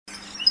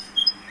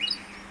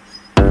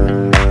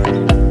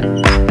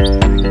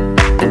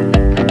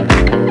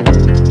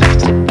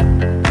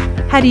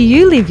How do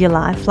you live your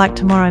life like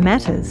tomorrow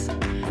matters?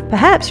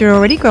 Perhaps you're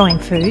already growing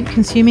food,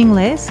 consuming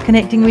less,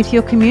 connecting with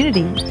your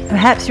community.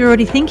 Perhaps you're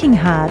already thinking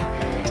hard,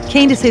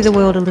 keen to see the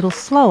world a little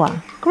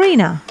slower,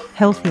 greener,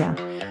 healthier.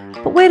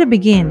 But where to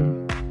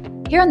begin?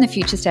 Here on the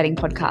Future Steading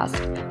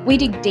podcast, we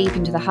dig deep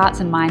into the hearts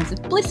and minds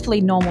of blissfully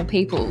normal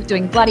people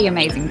doing bloody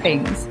amazing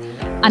things,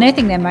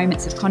 unearthing their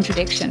moments of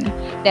contradiction,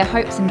 their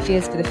hopes and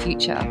fears for the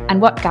future,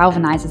 and what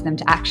galvanises them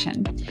to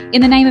action,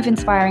 in the name of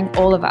inspiring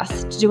all of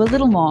us to do a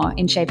little more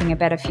in shaping a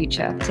better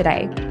future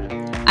today.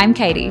 I'm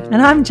Katie.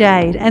 And I'm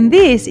Jade, and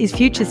this is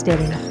Future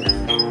Steading.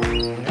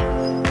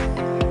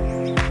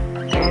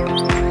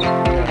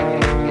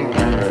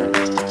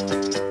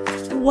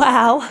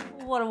 Wow,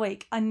 what a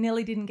week. I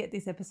nearly didn't get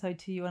this episode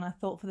to you, and I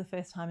thought for the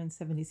first time in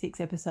 76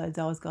 episodes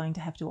I was going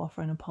to have to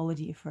offer an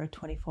apology for a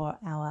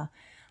 24-hour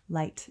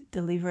late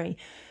delivery.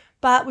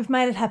 But we've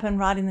made it happen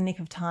right in the nick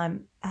of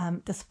time.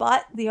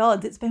 Despite the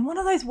odds, it's been one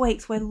of those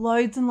weeks where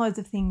loads and loads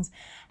of things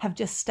have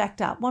just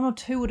stacked up. One or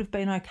two would have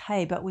been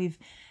okay, but we've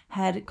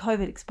had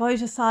COVID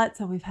exposure sites,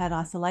 so we've had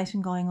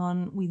isolation going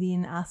on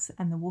within us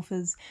and the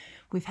woofers.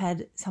 We've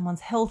had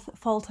someone's health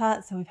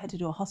falter, so we've had to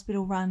do a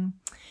hospital run.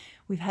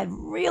 We've had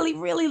really,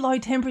 really low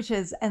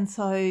temperatures, and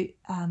so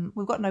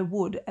we've got no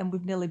wood, and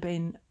we've nearly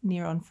been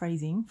near on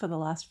freezing for the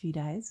last few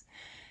days.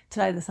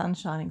 Today the sun's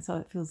shining, so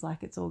it feels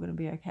like it's all going to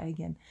be okay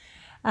again.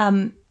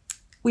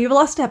 We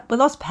lost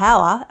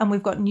power, and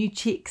we've got new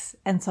chicks,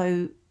 and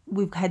so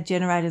we've had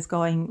generators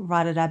going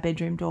right at our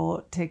bedroom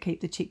door to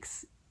keep the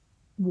chicks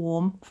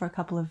warm for a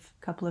couple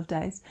of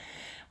days.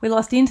 We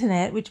lost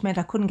internet, which meant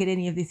I couldn't get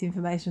any of this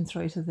information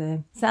through to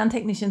the sound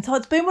technician. So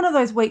it's been one of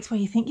those weeks where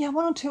you think, yeah,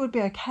 one or two would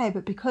be okay,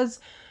 but because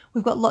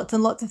we've got lots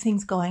and lots of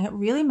things going, it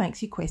really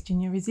makes you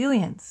question your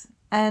resilience.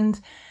 And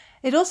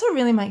it also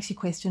really makes you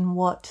question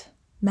what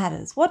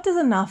matters. What does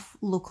enough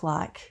look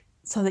like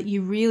so that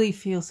you really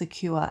feel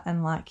secure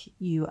and like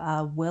you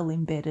are well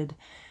embedded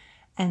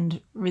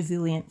and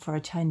resilient for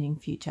a changing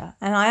future?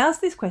 And I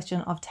asked this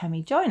question of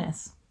Tammy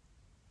Jonas,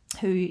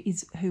 who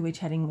we're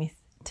chatting with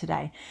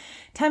today.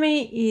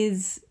 Tammy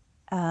is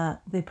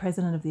the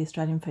president of the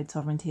Australian Food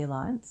Sovereignty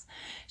Alliance.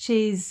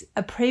 She's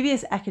a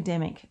previous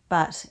academic,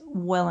 but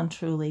well and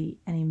truly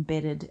an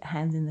embedded,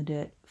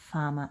 hands-in-the-dirt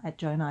farmer at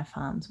Jonai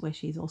Farms, where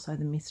she's also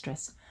the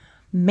mistress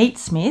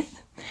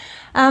meatsmith.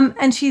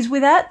 And she's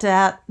without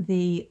doubt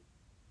the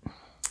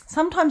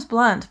sometimes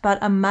blunt but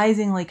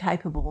amazingly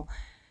capable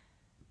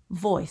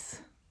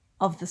voice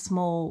of the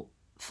small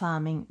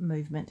farming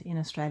movement in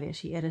Australia.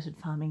 She edited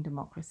Farming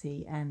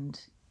Democracy and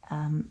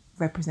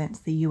represents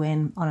the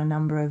UN on a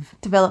number of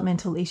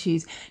developmental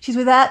issues. She's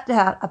without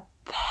doubt a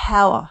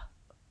power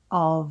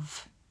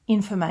of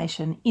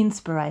information,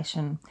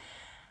 inspiration,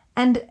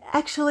 and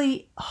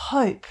actually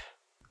hope.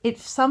 It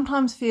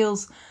sometimes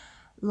feels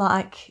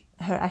like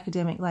her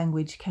academic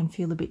language can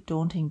feel a bit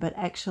daunting, but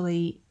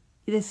actually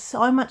there's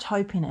so much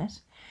hope in it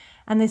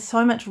and there's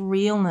so much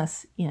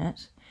realness in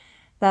it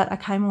that I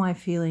came away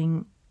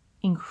feeling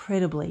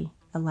incredibly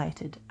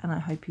elated, and I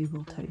hope you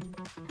will too.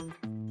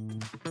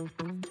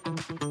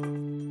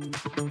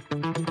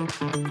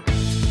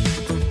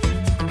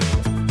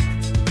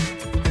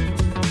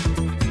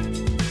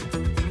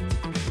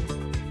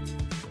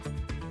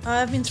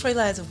 I've been 3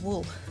 layers of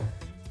wool.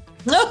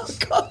 Oh,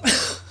 God.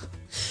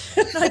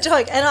 No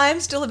joke, and I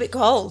am still a bit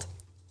cold.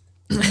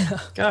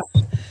 God.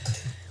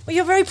 Well,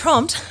 you're very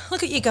prompt.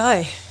 Look at you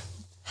go.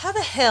 How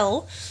the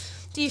hell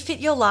do you fit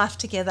your life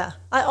together?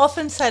 I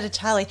often say to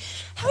Charlie,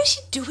 how is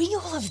she doing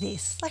all of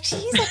this? Like, she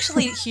is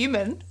actually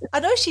human. I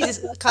know she's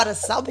kind of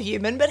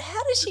subhuman, but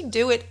how does she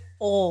do it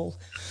all?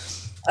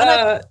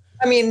 I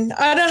mean,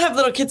 I don't have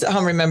little kids at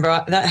home,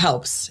 remember. That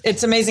helps.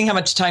 It's amazing how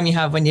much time you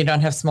have when you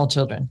don't have small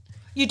children.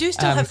 You do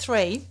still have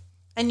 3,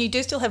 and you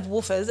do still have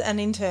woofers and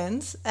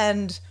interns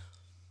and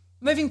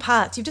moving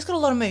parts. You've just got a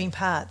lot of moving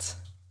parts.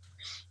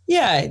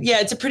 Yeah,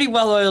 it's a pretty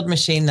well-oiled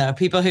machine, though.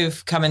 People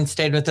who've come and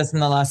stayed with us in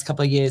the last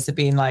couple of years have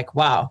been like,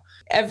 wow.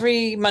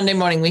 Every Monday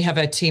morning we have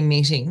a team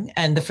meeting,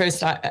 and the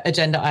first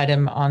agenda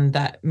item on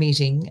that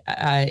meeting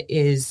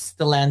is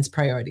the land's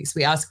priorities.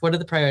 We ask, what are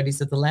the priorities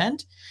of the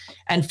land?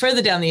 And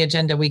further down the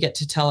agenda, we get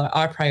to tell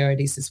our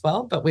priorities as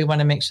well, but we want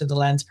to make sure the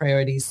land's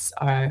priorities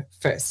are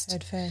first.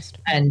 Heard first.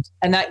 And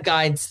that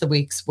guides the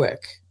week's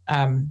work,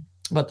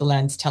 what the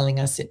land's telling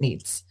us it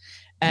needs.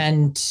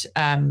 And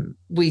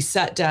we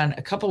sat down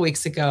a couple of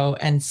weeks ago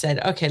and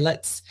said, okay,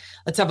 let's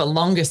have a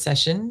longer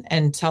session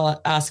and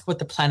ask what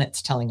the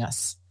planet's telling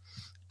us.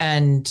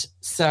 And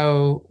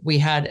so we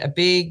had a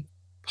big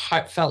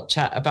heartfelt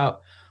chat about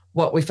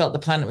what we felt the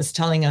planet was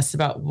telling us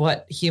about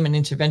what human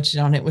intervention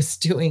on it was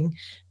doing.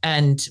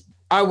 And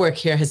our work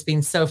here has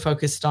been so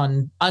focused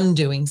on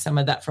undoing some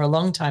of that for a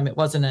long time. It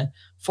wasn't a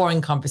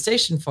foreign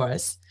conversation for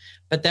us.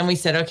 But then we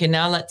said, okay,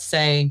 now let's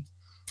say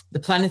the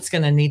planet's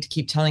going to need to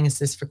keep telling us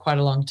this for quite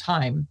a long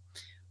time.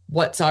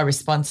 What's our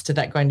response to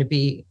that going to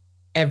be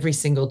every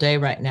single day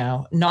right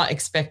now? Not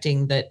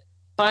expecting that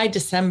by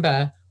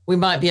December, we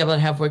might be able to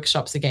have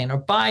workshops again, or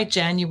by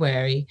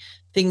January,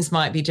 things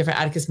might be different.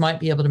 Atticus might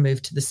be able to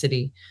move to the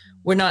city.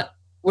 We're not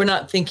we're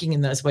not thinking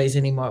in those ways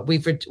anymore.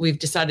 We've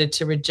decided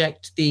to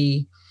reject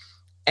the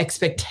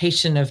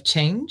expectation of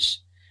change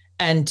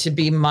and to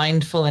be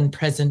mindful and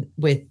present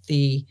with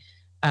the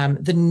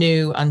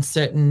new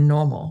uncertain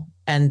normal.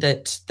 And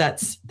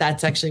that's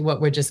actually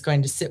what we're just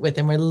going to sit with.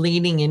 And we're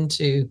leaning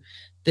into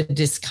the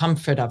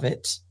discomfort of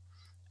it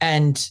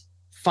and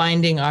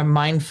finding our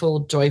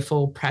mindful,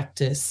 joyful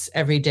practice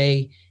every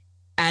day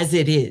as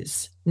it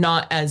is,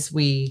 not as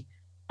we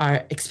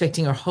are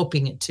expecting or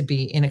hoping it to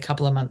be in a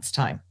couple of months'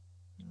 time.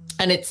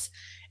 And it's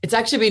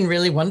actually been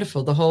really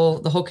wonderful. The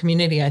whole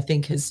community, I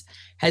think,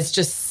 has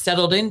just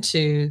settled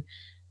into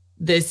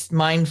this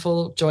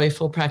mindful,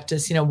 joyful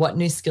practice. You know, what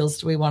new skills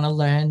do we want to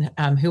learn?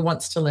 Who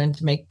wants to learn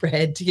to make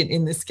bread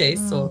in this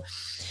case? Or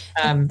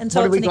and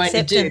so what are we it's an going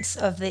to do?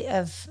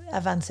 acceptance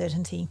of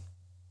uncertainty.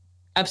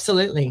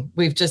 Absolutely.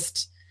 We've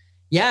just,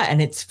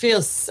 and it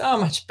feels so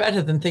much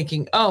better than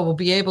thinking, oh, we'll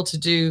be able to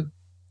do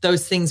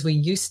those things we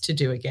used to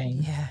do again.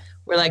 Yeah.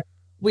 We're like,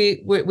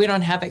 we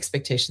don't have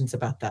expectations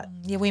about that.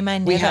 Yeah, we may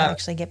never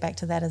actually get back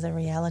to that as a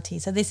reality.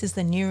 So this is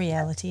the new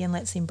reality, and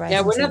let's embrace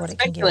and see what it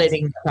can give us. We're not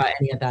speculating about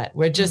any of that.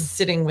 We're just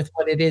sitting with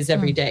what it is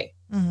every day.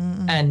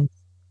 And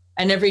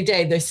every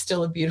day there's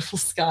still a beautiful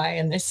sky,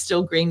 and there's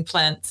still green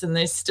plants, and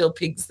there's still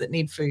pigs that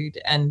need food,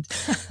 and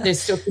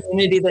there's still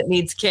community that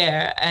needs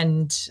care.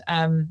 And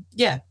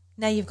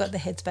now you've got the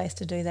headspace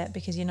to do that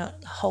because you're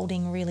not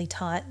holding really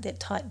tight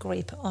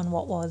grip on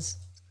what was.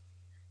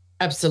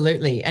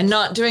 Absolutely. And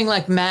not doing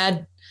like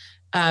mad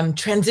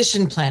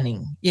transition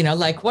planning, you know,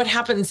 like what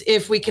happens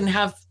if we can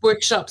have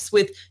workshops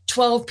with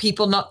 12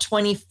 people, not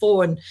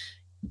 24, and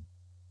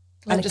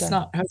I'm just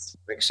not hosting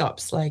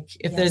workshops. Like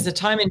if there's a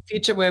time in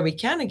future where we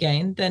can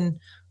again, then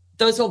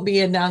those won't be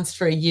announced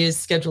for a year's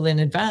schedule in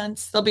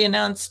advance. They'll be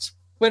announced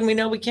when we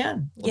know we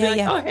can. We'll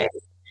be like, oh, hey,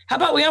 how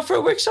about we offer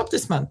a workshop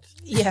this month?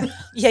 Yeah.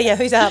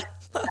 Who's up?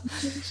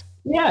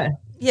 Yeah,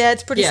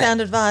 it's pretty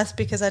sound advice,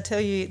 because I tell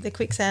you, the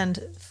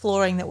quicksand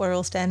flooring that we're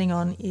all standing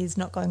on is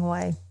not going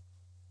away.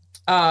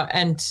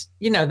 And,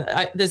 you know,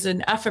 there's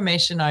an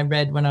affirmation I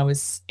read when I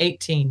was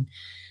 18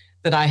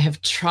 that I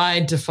have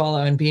tried to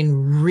follow and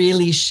been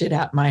really shit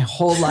at my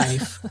whole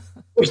life,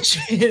 which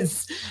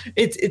is,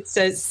 it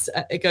says,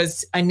 it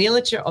goes, I kneel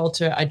at your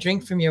altar, I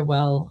drink from your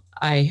well,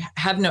 I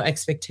have no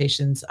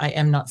expectations, I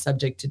am not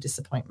subject to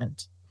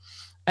disappointment.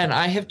 And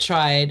I have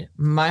tried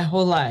my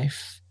whole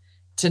life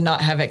to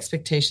not have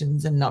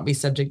expectations and not be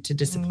subject to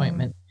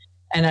disappointment.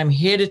 And I'm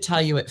here to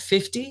tell you at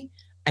 50,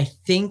 I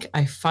think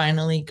I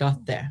finally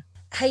got there.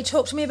 Hey,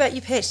 talk to me about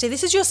your PhD.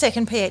 This is your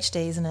second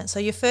PhD, isn't it? So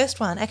your first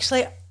one,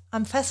 actually,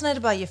 I'm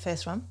fascinated by your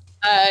first one.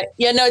 I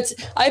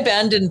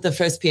abandoned the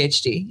first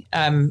PhD.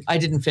 I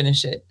didn't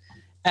finish it.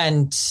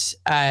 And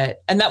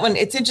that one,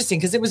 it's interesting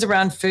because it was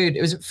around food.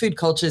 It was food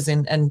cultures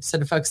and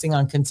sort of focusing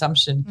on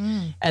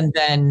consumption. And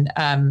then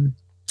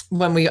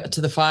when we got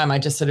to the farm, I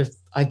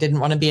didn't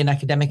want to be an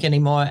academic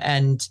anymore.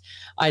 And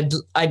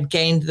I'd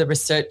gained the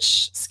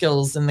research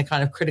skills and the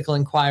kind of critical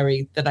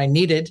inquiry that I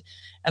needed.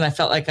 And I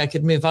felt like I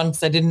could move on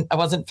because I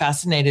wasn't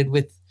fascinated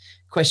with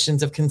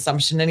questions of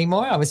consumption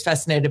anymore. I was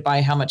fascinated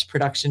by how much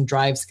production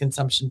drives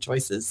consumption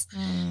choices.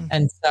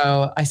 And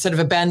so I sort of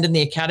abandoned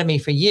the academy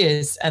for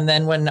years. And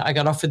then when I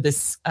got offered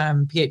this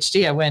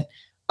PhD, I went,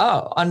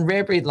 on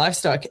rare breed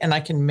livestock, and I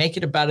can make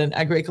it about an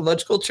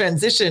agroecological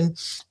transition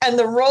and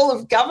the role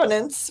of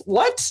governance.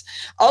 What?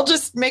 I'll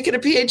just make it a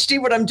PhD,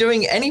 what I'm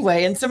doing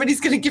anyway, and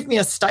somebody's going to give me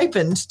a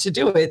stipend to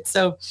do it.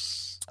 So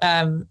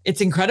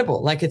it's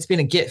incredible. Like, it's been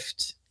a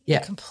gift.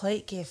 Yeah. A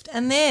complete gift.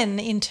 And then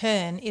in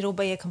turn, it'll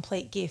be a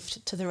complete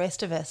gift to the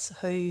rest of us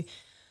who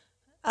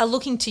are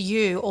looking to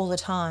you all the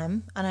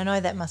time. And I know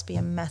that must be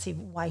a massive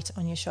weight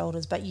on your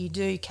shoulders, but you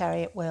do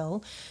carry it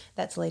well.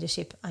 That's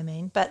leadership, I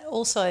mean. But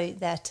also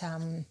that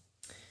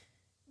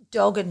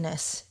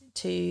doggedness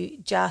to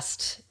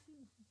just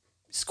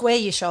square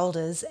your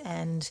shoulders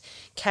and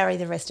carry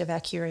the rest of our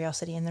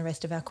curiosity and the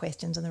rest of our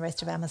questions and the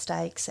rest of our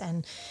mistakes.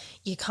 And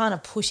you're kind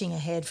of pushing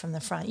ahead from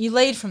the front. You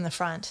lead from the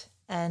front.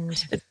 And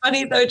it's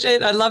funny though,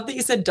 Jade, I love that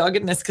you said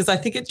doggedness because I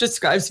think it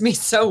describes me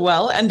so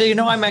well. And do you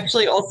know I'm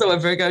actually also a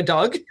Virgo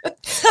dog? I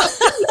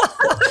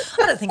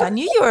don't think I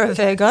knew you were a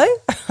Virgo.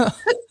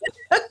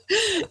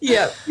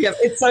 Yeah,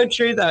 it's so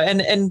true though.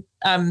 And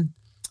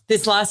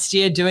this last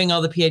year doing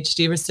all the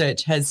PhD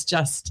research has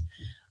just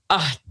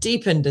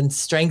deepened and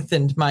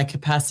strengthened my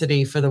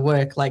capacity for the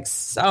work like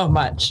so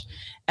much.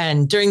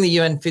 And during the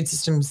UN food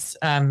systems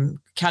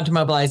counter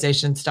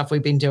mobilization stuff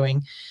we've been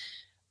doing,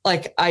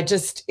 like I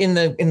just in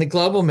the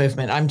global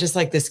movement, I'm just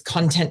like this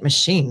content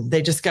machine.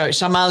 They just go,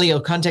 Shamali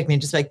will contact me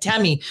and just like,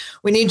 Tammy,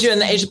 we need you in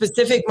the Asia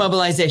Pacific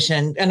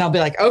mobilization. And I'll be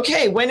like,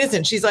 okay, when is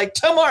it? She's like,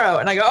 tomorrow.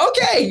 And I go,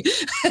 okay.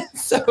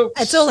 So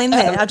it's all in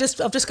there. I've just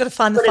got to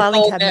find the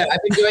filing cabinet. There. I've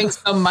been doing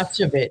so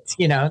much of it,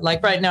 you know,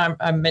 like right now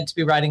I'm meant to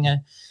be writing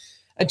a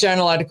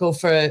journal article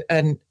for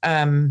a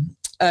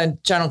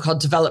journal called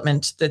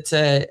Development. That's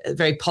a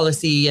very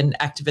policy and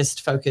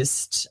activist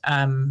focused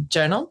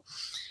journal.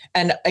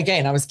 And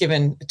again, I was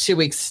given 2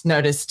 weeks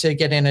notice to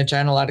get in a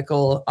journal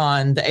article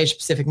on the Asia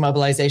Pacific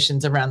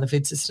mobilizations around the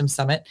Food Systems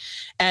Summit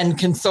and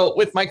consult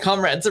with my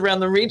comrades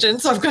around the region.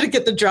 So I've got to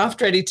get the draft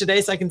ready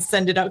today so I can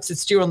send it out because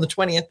it's due on the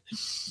 20th.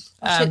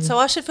 So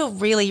I should feel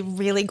really,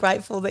 really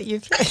grateful that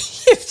you've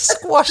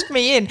squashed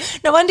me in.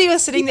 No wonder you were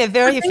sitting there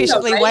very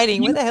efficiently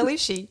waiting. Where the hell is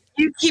she?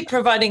 You keep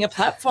providing a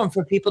platform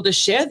for people to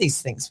share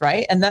these things,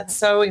 right? And that's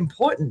so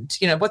important.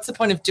 What's the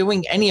point of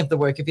doing any of the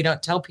work if you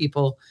don't tell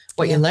people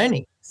what you're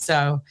learning?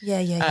 So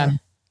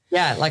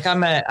like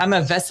I'm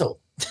a vessel.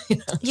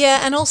 Yeah,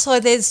 and also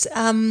there's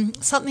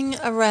something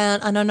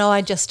around, and I know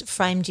I just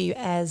framed you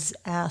as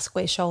our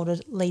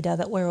square-shouldered leader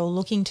that we're all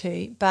looking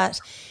to,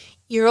 but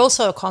you're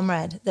also a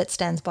comrade that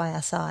stands by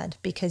our side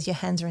because your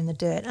hands are in the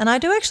dirt. And I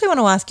do actually want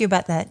to ask you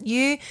about that.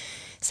 You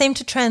seem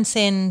to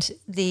transcend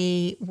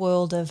the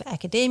world of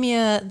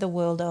academia, the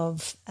world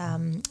of,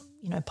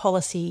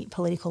 policy,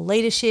 political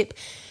leadership,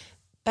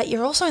 but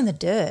you're also in the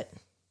dirt.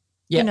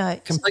 Yeah,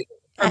 completely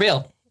for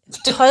real.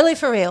 Totally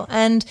for real.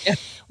 And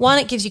one,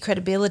 it gives you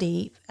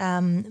credibility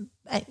and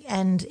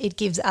it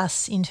gives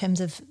us, in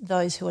terms of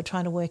those who are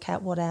trying to work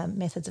out what our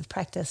methods of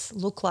practice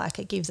look like,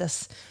 it gives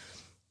us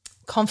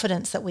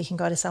confidence that we can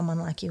go to someone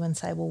like you and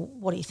say, well,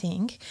 what do you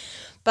think?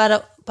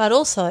 But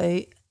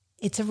also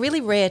it's a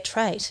really rare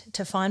trait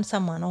to find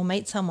someone or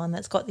meet someone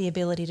that's got the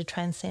ability to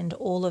transcend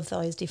all of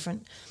those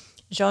different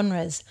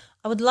genres.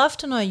 I would love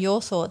to know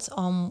your thoughts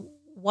on,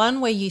 one,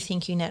 where you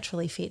think you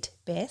naturally fit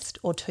best,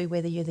 or two,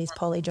 whether you're this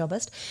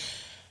polyjobist,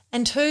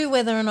 and two,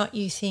 whether or not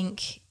you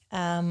think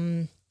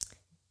there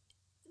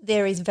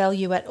is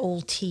value at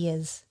all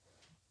tiers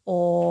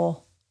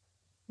or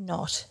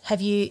not.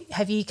 Have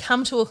you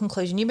come to a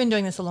conclusion? You've been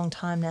doing this a long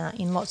time now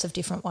in lots of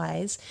different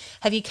ways.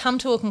 Have you come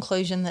to a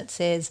conclusion that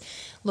says,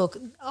 look,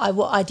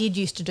 I did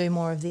used to do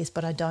more of this,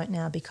 but I don't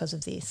now because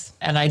of this?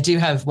 And I do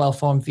have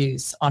well-formed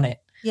views on it.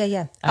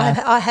 Yeah.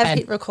 I have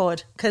hit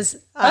record because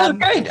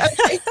great.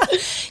 Okay.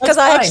 Because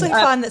I actually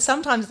find that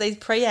sometimes these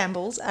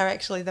preambles are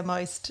actually the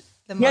most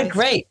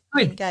great.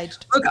 Good.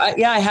 Engaged. Look,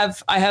 I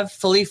have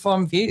fully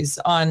formed views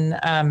on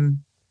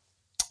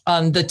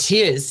the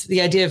tiers,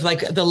 the idea of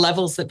like the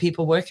levels that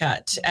people work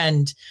at.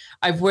 And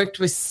I've worked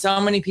with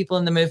so many people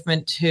in the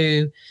movement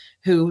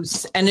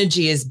whose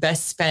energy is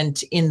best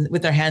spent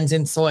with their hands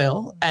in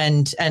soil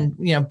and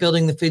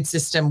building the food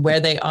system where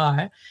they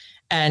are.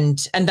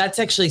 And that's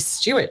actually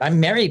Stuart.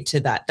 I'm married to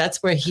that.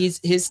 That's where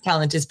his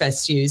talent is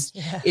best used,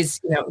 is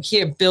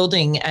here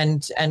building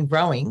and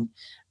growing.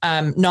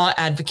 Not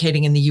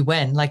advocating in the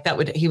UN, like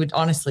he would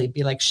honestly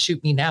be like,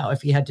 shoot me now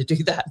if he had to do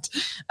that.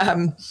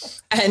 And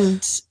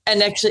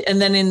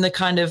then in the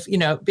kind of,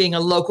 being a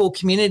local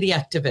community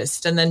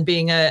activist, and then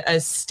being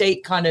a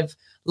state kind of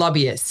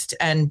lobbyist,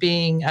 and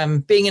being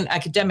an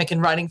academic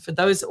and writing for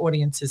those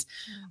audiences.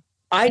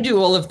 I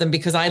do all of them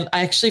because I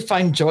actually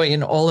find joy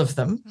in all of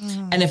them.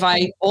 And if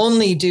I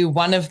only do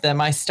one of them,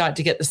 I start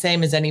to get the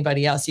same as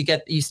anybody else.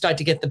 You start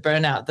to get the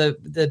burnout,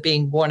 the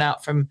being worn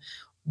out from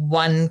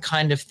one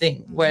kind of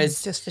thing,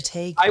 whereas just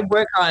fatigue. I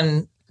work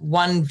on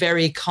one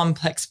very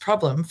complex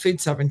problem,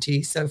 food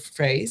sovereignty, so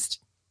phrased,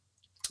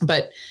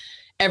 but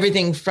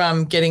everything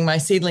from getting my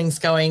seedlings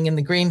going in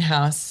the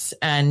greenhouse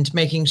and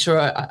making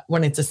sure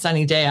when it's a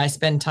sunny day I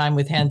spend time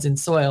with hands in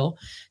soil,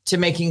 to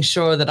making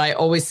sure that I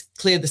always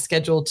clear the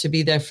schedule to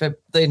be there for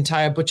the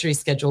entire butchery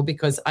schedule,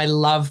 because I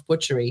love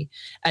butchery,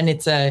 and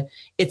it's a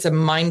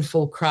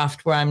mindful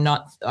craft where I'm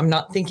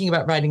not thinking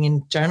about writing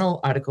in journal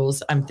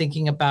articles. I'm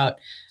thinking about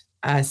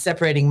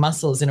separating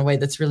mussels in a way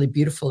that's really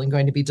beautiful and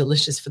going to be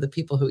delicious for the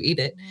people who eat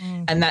it.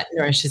 And that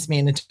nourishes me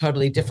in a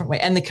totally different way.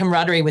 And the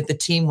camaraderie with the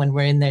team when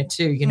we're in there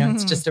too,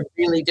 it's just a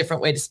really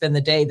different way to spend the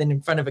day than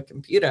in front of a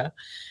computer.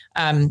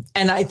 And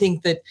I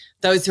think that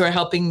those who are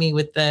helping me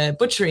with the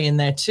butchery in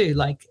there too,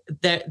 like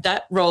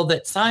that role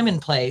that Simon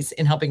plays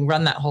in helping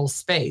run that whole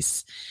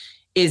space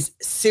is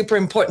super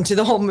important to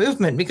the whole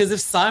movement, because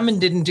if Simon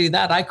didn't do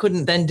that, I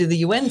couldn't then do the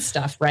UN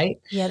stuff, right?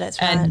 Yeah, that's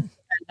right.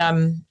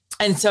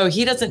 And so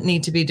he doesn't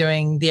need to be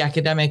doing the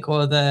academic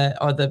or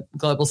the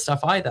global stuff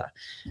either.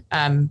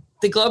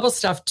 The global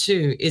stuff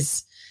too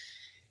is,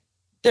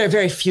 there are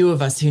very few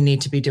of us who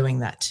need to be doing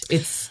that.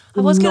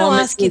 I was going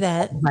to ask you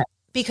that,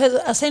 because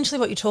essentially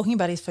what you're talking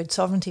about is food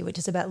sovereignty, which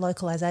is about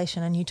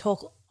localization, and you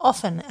talk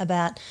often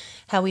about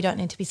how we don't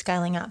need to be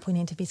scaling up, we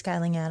need to be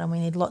scaling out, and we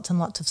need lots and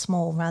lots of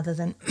small rather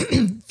than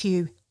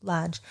few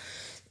large.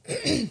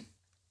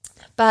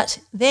 But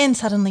then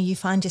suddenly you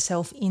find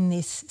yourself in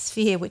this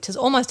sphere, which is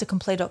almost a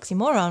complete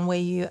oxymoron, where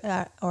you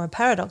are, or a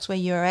paradox, where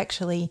you are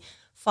actually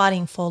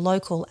fighting for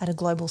local at a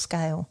global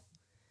scale.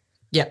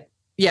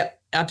 Yeah,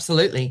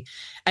 absolutely.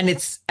 And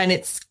it's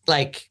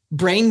like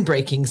brain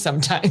breaking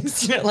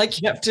sometimes.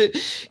 Like you have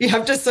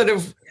to sort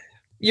of,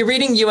 you're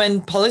reading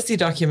UN policy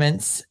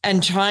documents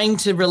and trying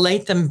to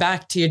relate them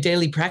back to your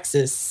daily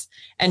praxis,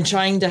 and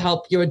trying to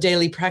help your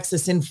daily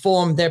praxis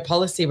inform their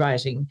policy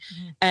writing.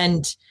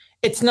 And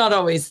it's not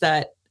always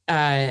that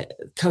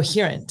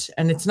coherent,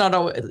 and it's not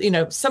always,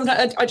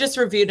 sometimes I just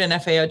reviewed an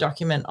FAO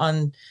document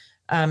on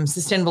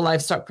sustainable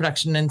livestock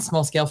production and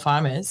small scale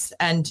farmers,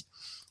 and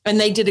And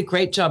they did a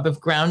great job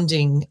of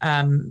grounding.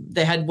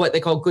 They had what they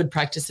call good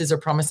practices or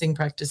promising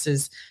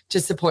practices to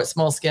support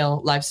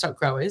small-scale livestock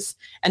growers,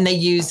 and they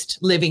used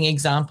living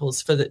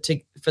examples for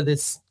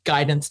this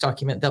guidance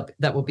document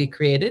that will be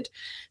created.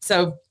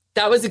 So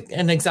that was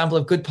an example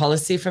of good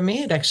policy for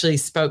me. It actually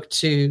spoke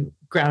to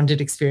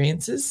grounded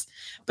experiences.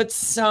 But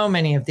so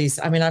many of these,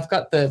 I mean, I've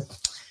got the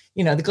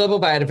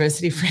global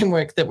biodiversity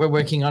framework that we're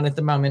working on at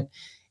the moment.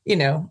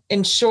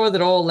 Ensure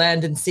that all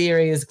land and sea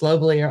areas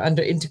globally are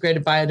under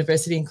integrated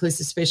biodiversity,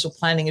 inclusive spatial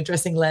planning,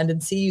 addressing land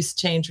and sea use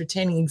change,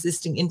 retaining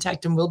existing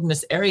intact and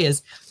wilderness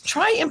areas.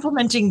 Try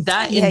implementing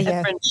that in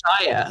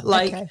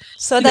Hebridenshire.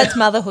 So that's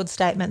motherhood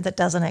statement that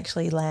doesn't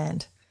actually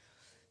land.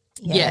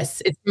 Yeah.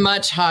 Yes, it's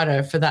much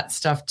harder for that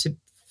stuff to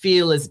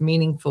feel as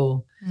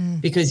meaningful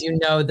because you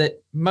know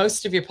that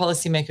most of your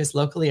policymakers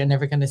locally are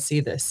never going to see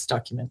this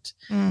document.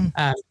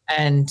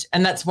 And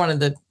that's one of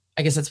the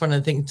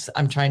things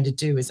I'm trying to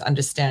do is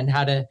understand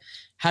how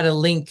to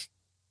link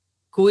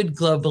good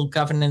global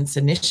governance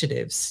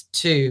initiatives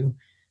to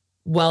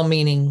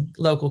well-meaning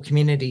local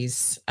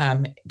communities,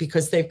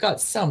 because they've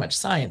got so much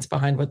science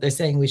behind what they're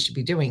saying we should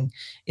be doing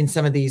in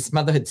some of these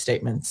motherhood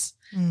statements.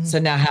 So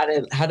now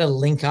how to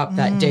link up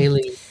that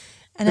daily.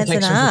 And it's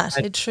an art.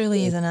 It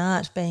truly is an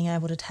art, being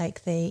able to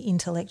take the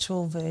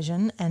intellectual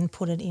version and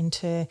put it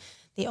into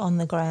the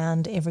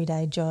on-the-ground,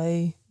 everyday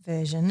Joe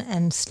version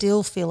and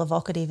still feel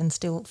evocative and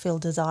still feel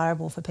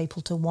desirable for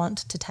people to want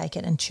to take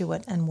it and chew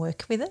it and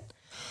work with it.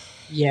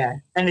 Yeah,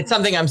 and it's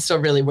something I'm still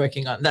really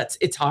working on.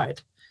 It's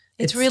hard.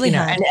 It's really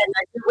hard. And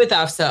I do with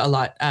AFSA a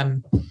lot,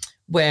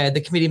 where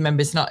the committee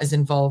members not as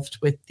involved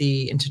with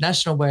the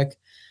international work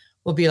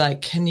will be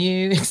like, can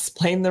you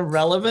explain the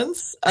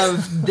relevance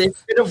of this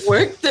bit of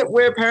work that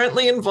we're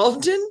apparently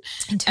involved in?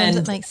 In terms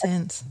that makes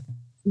sense.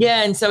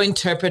 Yeah, and so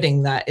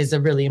interpreting that is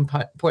a really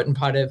important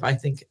part of, I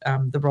think,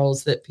 the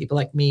roles that people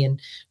like me and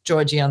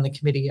Georgie on the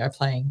committee are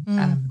playing.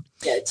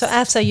 So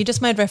AFSA, you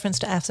just made reference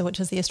to AFSA,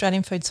 which is the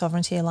Australian Food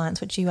Sovereignty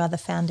Alliance, which you are the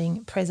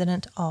founding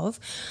president of.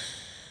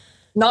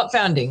 Not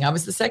founding. I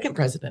was the second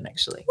president,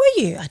 actually.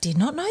 Were you? I did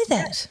not know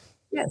that.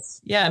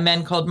 Yes. Yeah, a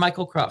man called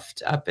Michael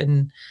Croft up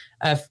in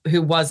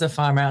who was a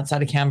farmer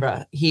outside of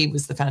Canberra. He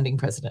was the founding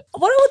president.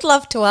 What I would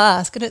love to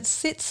ask, and it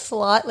sits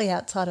slightly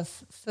outside of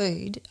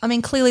food, I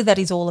mean, clearly that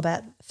is all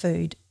about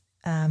food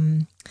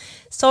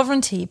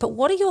sovereignty, but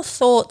what are your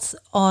thoughts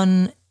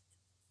on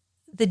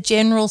the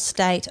general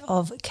state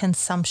of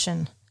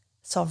consumption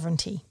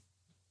sovereignty?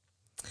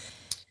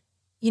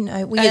 We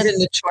as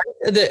in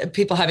the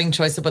people having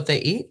choice of what they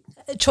eat?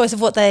 Choice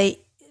of what they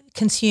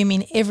consume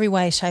in every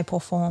way, shape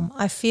or form.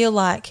 I feel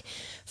like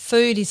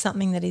food is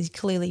something that is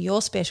clearly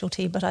your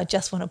specialty, but I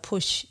just want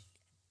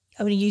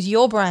to use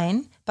your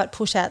brain but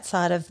push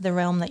outside of the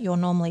realm that you're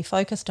normally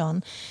focused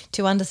on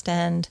to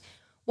understand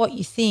what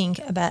you think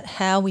about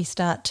how we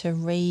start to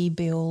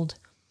rebuild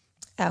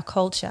our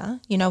culture.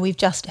 We've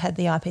just had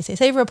the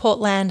IPCC report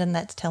land, and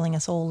that's telling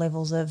us all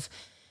levels of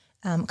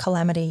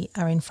calamity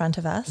are in front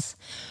of us.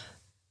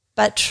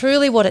 But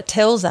truly what it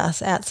tells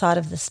us outside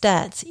of the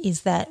stats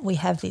is that we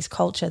have this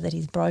culture that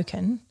is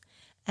broken,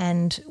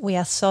 and we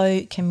are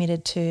so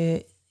committed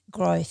to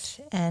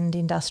growth and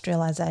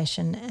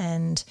industrialisation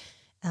and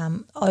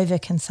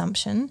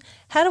overconsumption.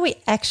 How do we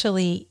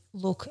actually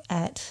look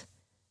at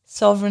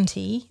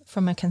sovereignty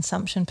from a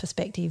consumption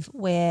perspective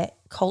where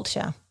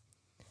culture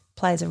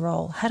plays a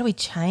role? How do we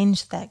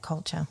change that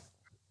culture?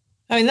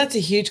 I mean, that's a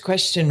huge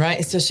question, right?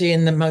 Especially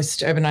in the most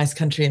urbanized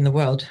country in the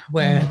world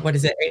where,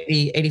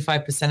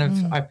 85%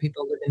 of our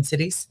people live in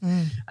cities.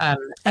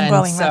 And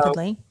growing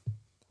rapidly.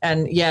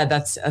 And yeah,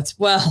 that's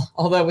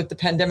although with the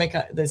pandemic,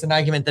 there's an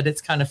argument that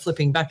it's kind of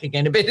flipping back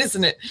again a bit,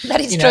 isn't it? That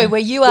is true.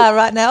 Where you are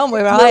right now and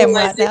where I am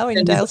right now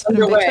in Dalesford and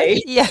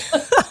Beechworth. Yeah.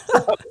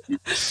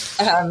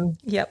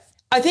 Yep.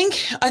 I think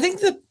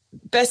the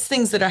best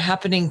things that are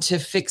happening to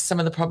fix some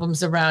of the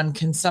problems around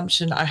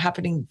consumption are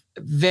happening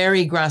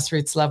very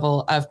grassroots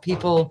level of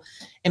people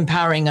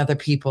empowering other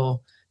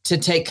people to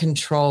take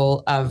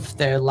control of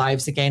their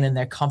lives again and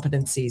their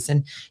competencies.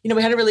 And,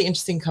 we had a really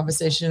interesting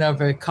conversation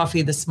over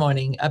coffee this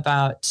morning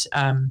about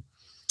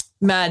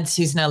Mads,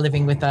 who's now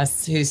living with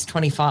us, who's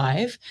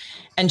 25.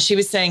 And she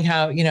was saying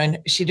how,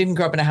 she didn't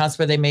grow up in a house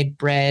where they made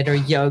bread or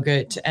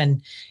yogurt.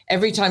 And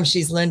every time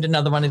she's learned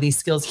another one of these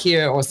skills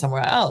here or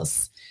somewhere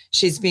else,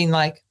 she's been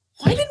like,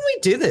 why didn't we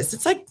do this?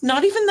 It's like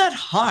not even that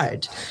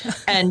hard.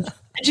 And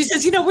she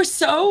says, we're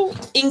so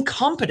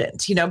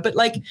incompetent, but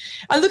like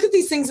I look at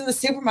these things in the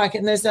supermarket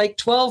and there's like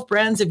 12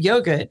 brands of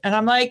yogurt. And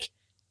I'm like,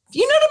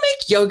 you know how to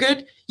make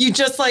yogurt? You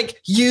just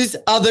like use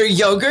other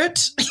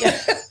yogurt. Yeah.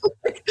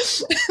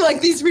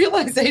 Like these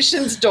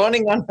realizations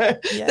dawning on her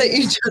that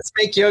you just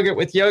make yogurt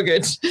with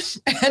yogurt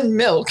and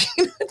milk.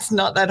 It's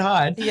not that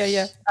hard.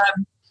 Yeah.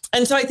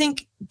 And so I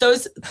think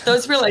those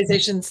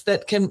realizations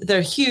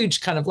they're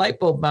huge kind of light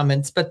bulb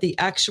moments, but the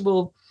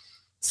actual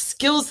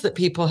skills that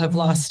people have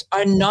lost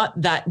are not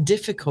that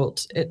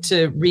difficult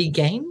to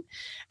regain.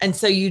 And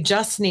so you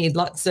just need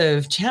lots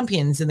of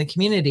champions in the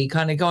community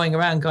kind of going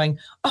around going,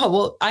 oh,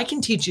 well, I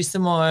can teach you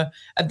some more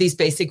of these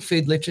basic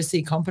food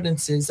literacy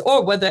competences,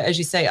 or whether, as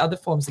you say, other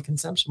forms of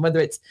consumption, whether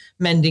it's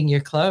mending your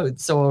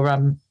clothes or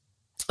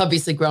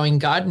obviously growing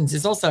gardens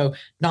is also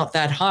not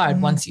that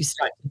hard once you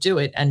start to do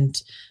it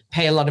and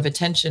pay a lot of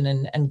attention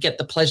and get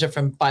the pleasure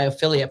from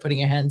biophilia, putting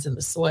your hands in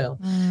the soil.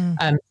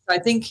 So I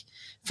think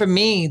for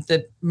me,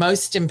 the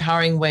most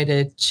empowering way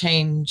to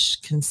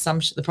change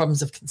consumption, the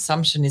problems of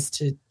consumption, is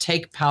to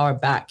take power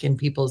back in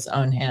people's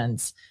own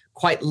hands,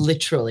 quite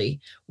literally,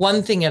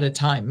 one thing at a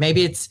time.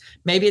 Maybe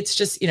it's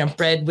just,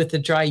 bread with the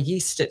dry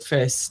yeast at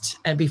first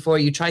and before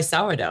you try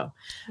sourdough.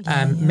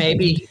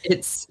 Maybe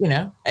it's,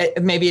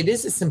 maybe it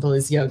is as simple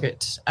as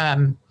yogurt.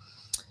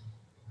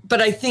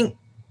 But I think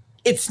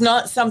it's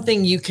not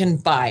something you can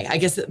buy. I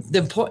guess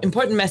the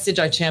important message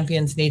our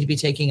champions need to be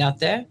taking out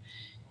there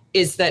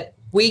is that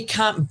we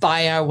can't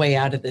buy our way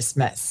out of this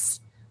mess.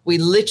 We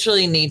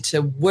literally need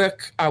to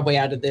work our way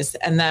out of this.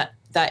 And that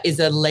is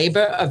a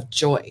labor of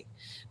joy.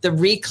 The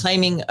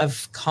reclaiming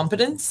of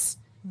competence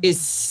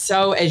is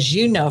so, as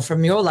you know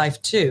from your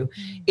life too,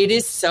 it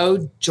is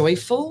so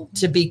joyful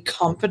to be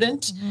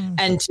competent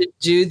and to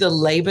do the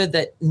labor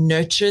that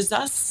nurtures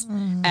us.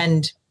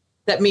 And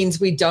that means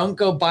we don't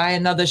go buy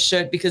another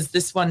shirt because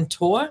this one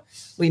tore.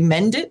 We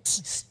mend it.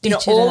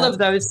 Stitch all it up. of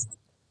those.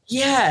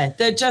 Yeah,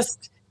 they're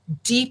just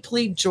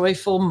deeply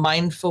joyful,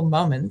 mindful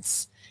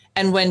moments.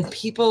 And when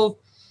people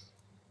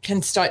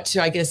can start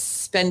to, I guess,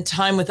 spend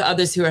time with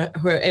others who are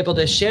able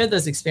to share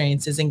those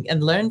experiences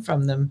and learn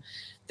from them,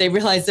 they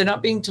realize they're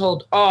not being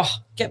told, oh,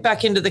 get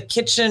back into the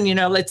kitchen,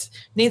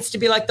 needs to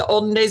be like the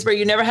olden days where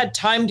you never had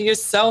time to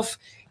yourself,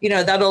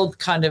 that old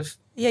kind of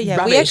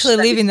rubbish. We actually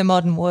live in the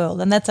modern world,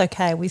 and that's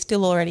okay. We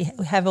still already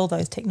have all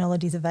those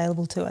technologies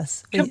available to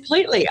us.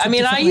 Completely. I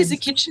mean, I use a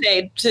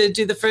KitchenAid to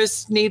do the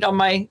first knead on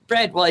my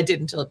bread. Well, I did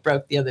until it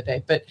broke the other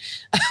day, but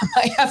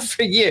I have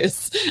for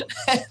years.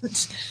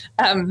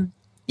 And,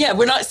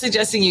 we're not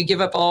suggesting you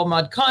give up all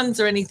mod cons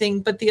or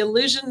anything, but the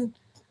illusion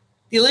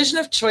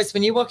of choice,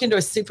 when you walk into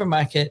a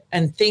supermarket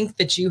and think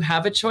that you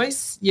have a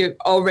choice, you're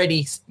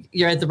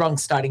at the wrong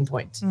starting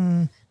point.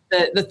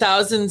 The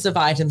thousands of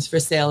items for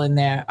sale in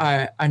there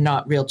are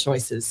not real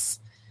choices.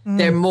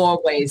 There are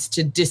more ways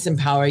to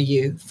disempower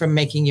you from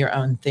making your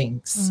own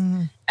things.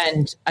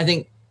 And I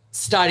think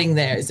starting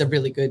there is a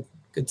really good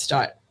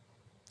start.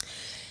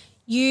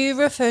 You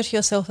refer to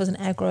yourself as an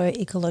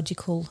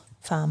agroecological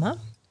farmer.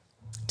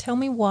 Tell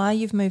me why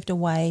you've moved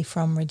away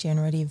from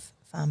regenerative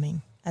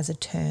farming as a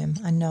term.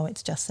 I know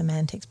it's just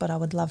semantics, but I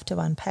would love to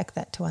unpack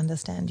that to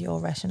understand your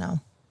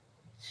rationale.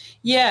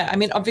 Yeah, I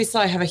mean,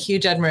 obviously I have a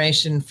huge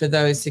admiration for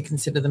those who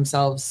consider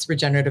themselves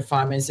regenerative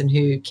farmers and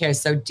who care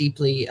so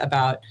deeply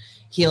about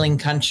healing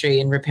country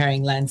and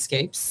repairing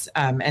landscapes.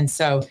 And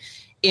so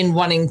in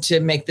wanting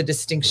to make the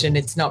distinction,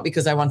 it's not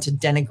because I want to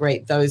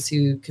denigrate those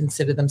who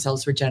consider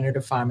themselves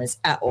regenerative farmers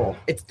at all.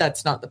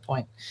 That's not the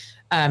point.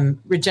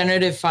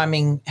 Regenerative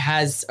farming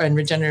and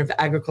regenerative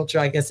agriculture,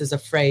 I guess is a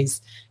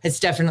phrase, has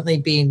definitely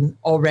been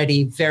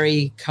already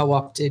very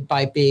co-opted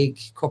by big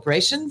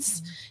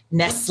corporations.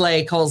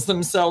 Nestle calls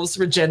themselves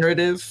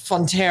regenerative,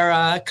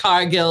 Fonterra,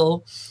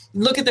 Cargill.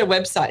 Look at their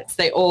websites.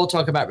 They all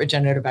talk about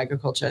regenerative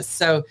agriculture.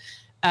 So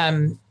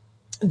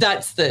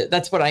that's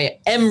what I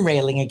am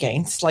railing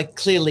against. Like,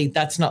 clearly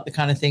that's not the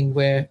kind of thing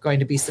we're going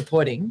to be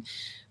supporting.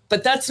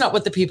 But that's not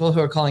what the people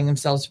who are calling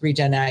themselves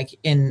Regen Ag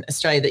in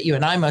Australia that you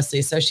and I mostly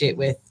associate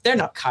with. They're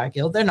not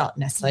Cargill. They're not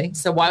Nestle.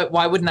 So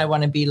why wouldn't I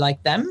want to be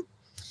like them?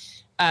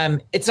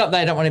 It's not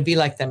that I don't want to be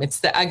like them.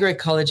 It's that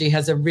agroecology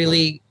has a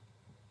really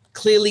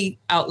clearly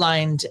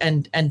outlined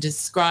and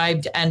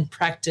described and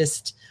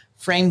practiced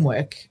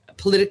framework,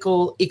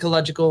 political,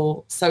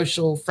 ecological,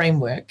 social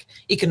framework,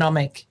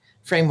 economic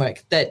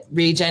framework that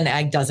Regen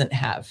Ag doesn't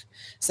have.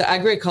 So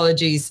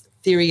agroecology's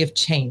theory of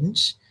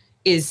change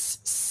is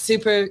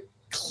super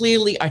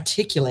clearly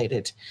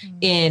articulated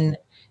in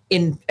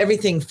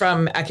everything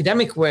from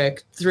academic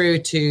work through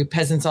to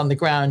peasants on the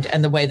ground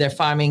and the way they're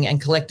farming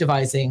and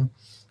collectivizing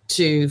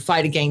to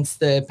fight against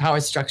the power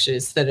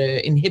structures that are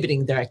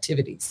inhibiting their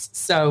activities.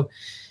 So,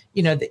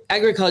 the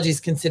agroecology is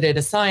considered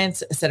a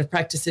science, a set of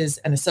practices,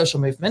 and a social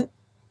movement.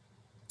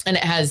 And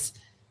it has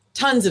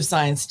tons of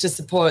science to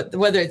support,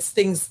 whether it's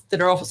things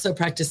that are also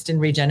practiced in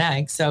Regen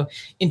Ag, so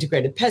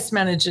integrated pest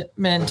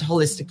management,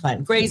 holistic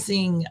plant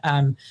grazing,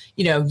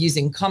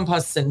 using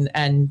composts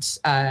and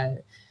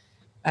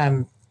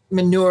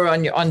manure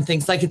on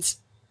things. Like,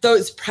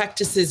 those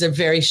practices are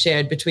very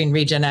shared between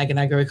Regen Ag and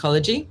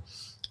agroecology,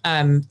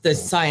 the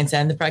science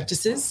and the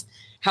practices.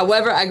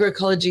 However,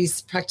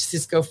 agroecology's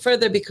practices go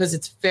further because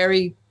it's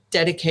very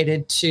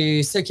dedicated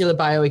to circular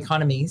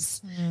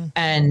bioeconomies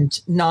and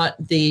not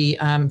the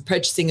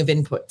purchasing of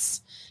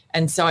inputs.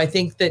 And so I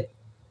think that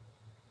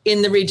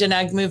in the Regen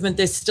Ag movement,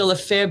 there's still a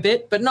fair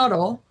bit, but not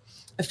all,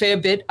 a fair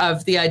bit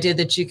of the idea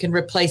that you can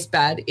replace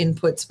bad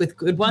inputs with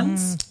good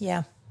ones.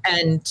 Yeah.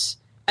 And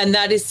And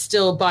that is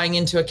still buying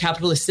into a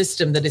capitalist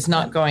system that is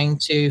not going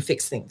to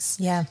fix things.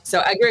 Yeah.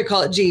 So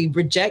agroecology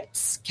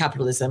rejects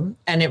capitalism,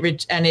 and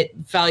it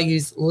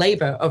values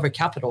labor over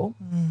capital.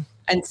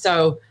 And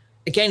so,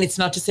 again, it's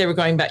not to say we're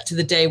going back to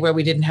the day where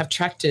we didn't have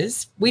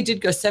tractors. We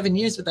did go 7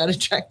 years without a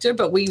tractor,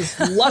 but we've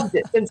loved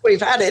it since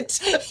we've had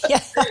it. Yeah.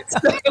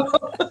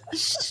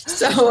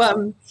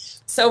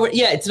 So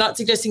yeah, it's not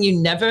suggesting you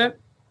never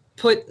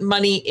put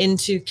money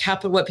into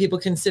capital, what people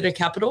consider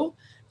capital.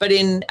 But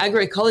in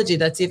agroecology,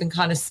 that's even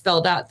kind of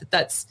spelled out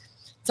it's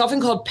often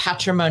called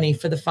patrimony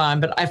for the farm,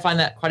 but I find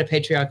that quite a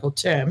patriarchal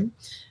term.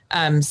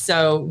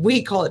 So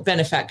we call it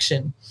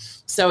benefaction.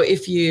 So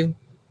if you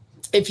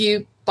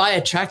buy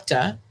a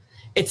tractor,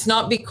 it's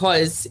not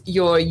because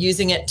you're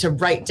using it to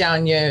write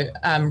down your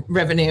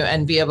revenue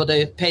and be able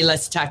to pay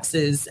less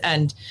taxes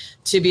and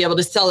to be able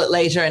to sell it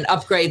later and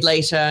upgrade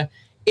later.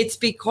 It's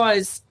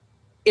because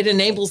it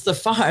enables the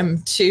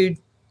farm to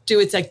do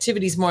its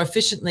activities more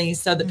efficiently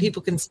so that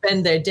people can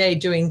spend their day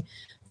doing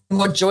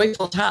more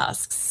joyful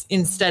tasks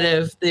instead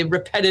of the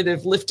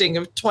repetitive lifting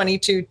of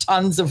 22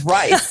 tons of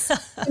rice.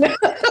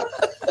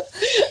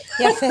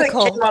 Yeah, fair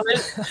call. On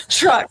a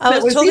truck. I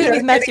was talking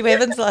with Matthew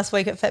Evans last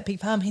week at Fat Pig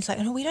Farm. He's like,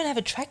 "No, we don't have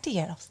a tractor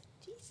yet." I was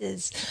like,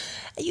 "Jesus,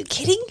 are you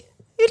kidding?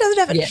 Who doesn't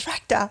have a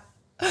tractor?"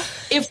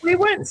 If we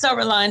weren't so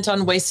reliant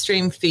on waste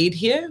stream feed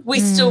here,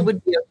 we still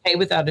would be okay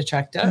without a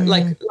tractor.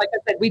 Like I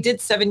said, we did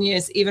 7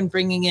 years even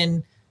bringing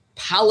in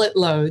pallet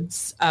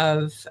loads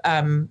of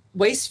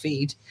waste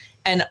feed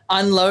and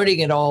unloading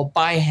it all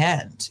by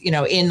hand,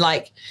 in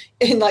like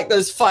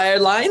those fire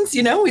lines,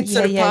 we'd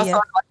sort of pass on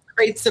like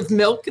crates of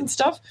milk and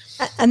stuff.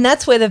 And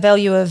that's where the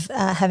value of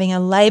having a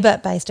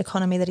labour-based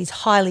economy that is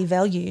highly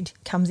valued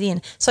comes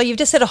in. So you've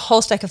just said a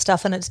whole stack of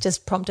stuff and it's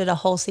just prompted a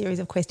whole series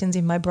of questions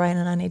in my brain,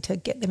 and I need to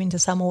get them into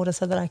some order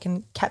so that I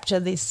can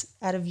capture this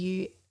out of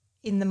you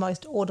in the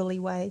most orderly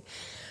way.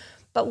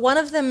 But one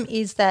of them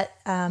is that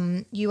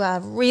you are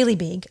really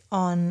big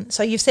on,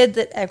 so you've said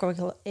that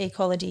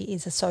agroecology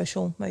is a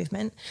social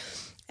movement,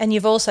 and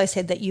you've also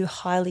said that you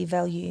highly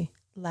value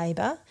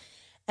labour.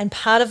 And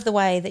part of the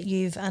way that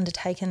you've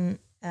undertaken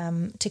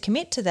to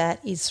commit to that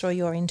is through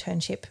your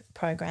internship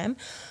program.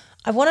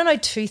 I want to know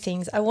two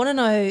things. I want to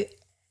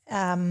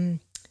know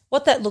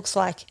what that looks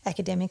like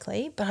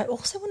academically, but I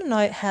also want to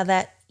know how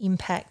that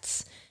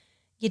impacts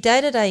your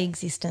day-to-day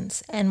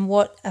existence and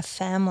what a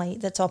family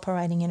that's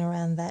operating in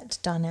around that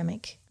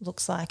dynamic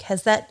looks like.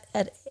 Has that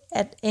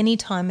at any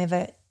time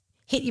ever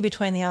hit you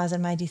between the eyes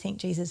and made you think,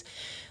 Jesus,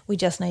 we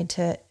just need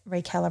to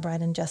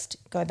recalibrate and just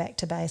go back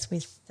to base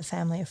with the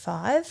family of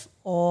five?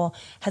 Or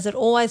has it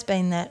always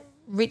been that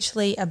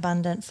richly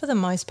abundant, for the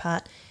most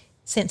part,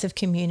 sense of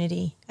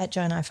community at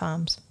Jonai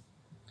Farms?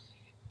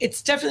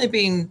 It's definitely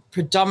been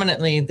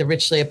predominantly the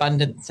richly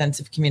abundant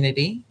sense of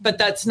community, but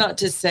that's not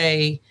to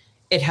say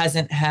it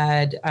hasn't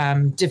had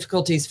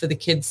difficulties for the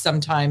kids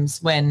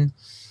sometimes when,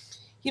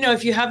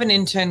 if you have an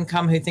intern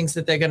come who thinks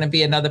that they're going to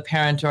be another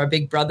parent or a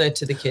big brother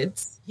to the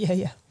kids.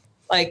 Yeah.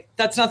 Like,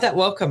 that's not that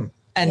welcome.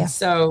 And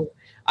so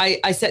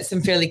I set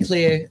some fairly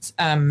clear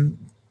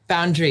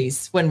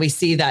boundaries when we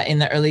see that in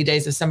the early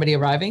days of somebody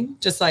arriving.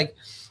 Just like,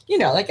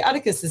 like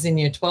Atticus is in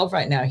year 12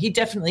 right now. He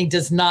definitely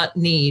does not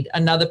need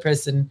another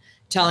person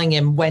telling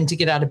him when to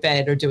get out of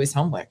bed or do his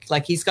homework.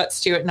 Like, he's got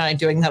Stuart and I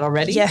doing that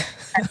already. Yeah.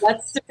 And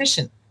that's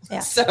sufficient. Yeah.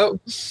 So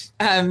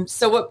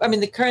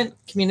the current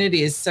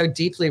community is so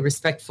deeply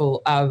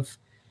respectful of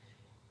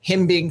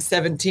him being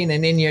 17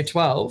 and in year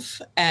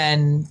 12.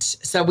 And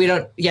so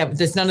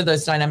there's none of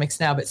those dynamics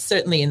now, but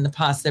certainly in the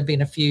past, there've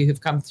been a few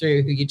who've come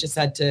through who you just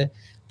had to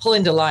pull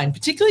into line.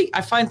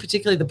 I find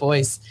particularly the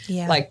boys,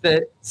 like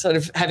the sort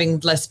of having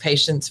less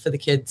patience for the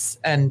kids.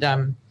 And,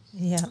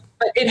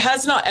 but it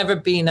has not ever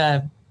been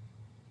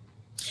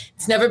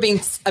it's never been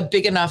a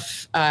big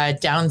enough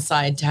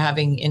downside to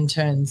having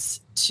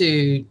interns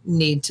to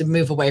need to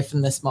move away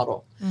from this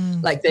model.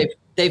 Like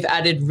they've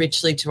added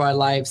richly to our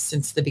lives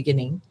since the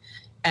beginning.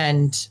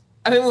 And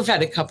we've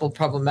had a couple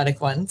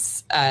problematic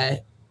ones.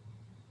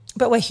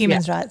 But we're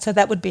humans, right? So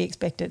that would be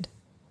expected.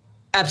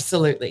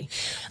 Absolutely.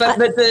 But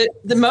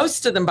the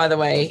most of them, by the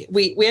way,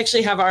 we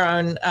actually have our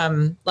own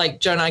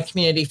Jonai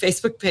community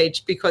Facebook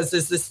page, because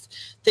there's this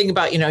thing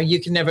about, you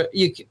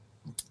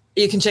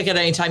can check it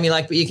anytime you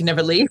like, but you can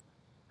never leave.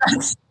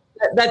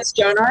 That's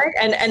Jonai.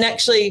 And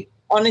actually,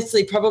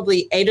 honestly,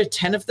 probably 8 or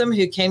 10 of them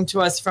who came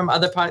to us from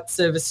other parts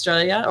of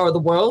Australia or the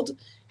world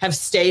have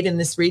stayed in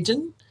this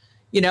region,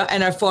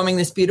 and are forming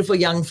this beautiful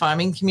young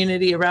farming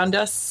community around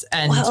us.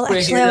 And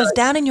actually, I was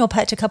down in your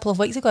patch a couple of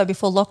weeks ago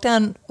before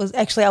lockdown was.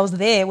 Actually, I was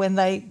there when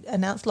they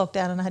announced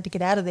lockdown, and I had to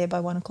get out of there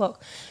by 1:00.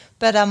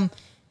 But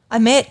I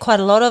met quite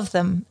a lot of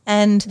them,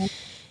 and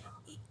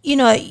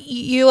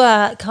you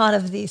are kind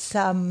of this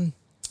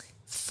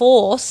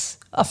force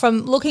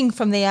from looking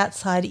from the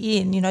outside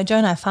in.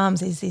 Jonai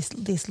Farms is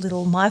this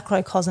little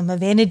microcosm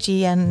of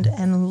energy, and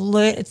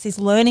it's this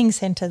learning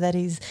centre that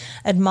is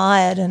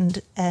admired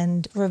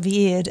and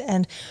revered.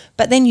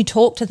 But then you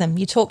talk to them,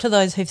 you talk to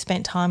those who've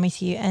spent time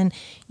with you, and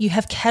you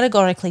have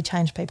categorically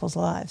changed people's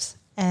lives.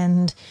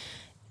 And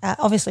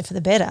obviously for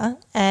the better.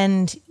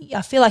 And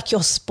I feel like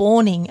you're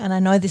spawning, and I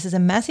know this is a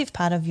massive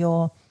part of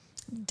your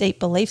deep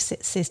belief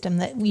system,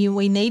 that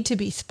we need to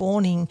be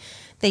spawning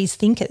these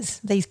thinkers,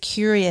 these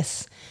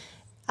curious,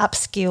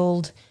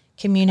 upskilled,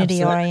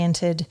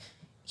 community-oriented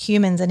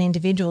humans and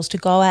individuals to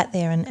go out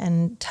there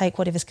and take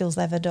whatever skills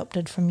they've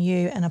adopted from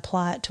you and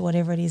apply it to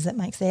whatever it is that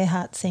makes their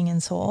heart sing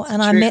and soar.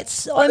 And I met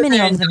so many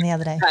of them the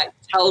other day.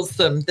 Tells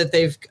them that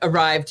they've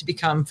arrived to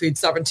become food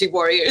sovereignty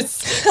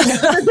warriors.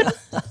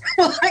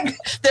 Like,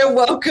 they're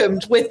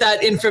welcomed with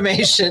that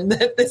information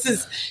that this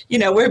is,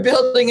 we're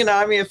building an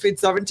army of food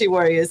sovereignty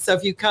warriors. So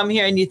if you come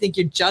here and you think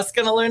you're just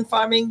going to learn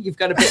farming, you've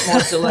got a bit more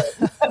to learn.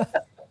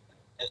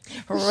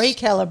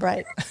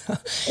 Recalibrate.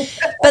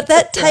 But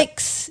that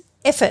takes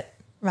effort,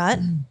 right?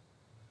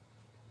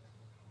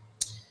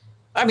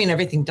 I mean,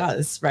 everything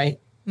does, right?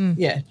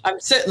 Yeah, I'm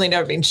certainly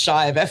never been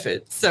shy of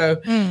effort.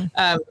 So,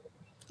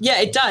 yeah,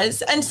 it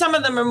does. And some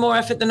of them are more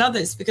effort than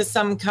others because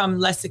some come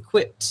less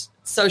equipped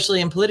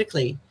socially and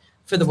politically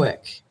for the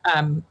work.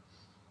 I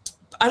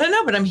don't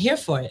know, but I'm here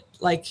for it.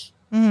 Like,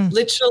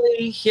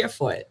 literally here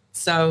for it.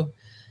 So,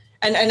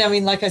 and I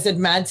mean, like I said,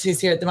 Mads,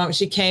 who's here at the moment,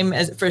 she came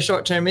for a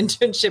short-term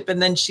internship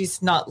and then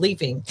she's not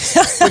leaving.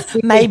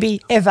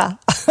 Maybe ever.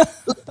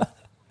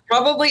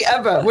 Probably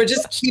ever. We're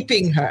just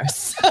keeping her.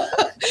 So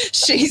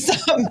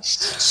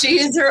she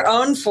is her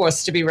own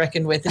force to be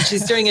reckoned with. And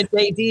she's doing a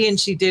JD and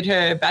she did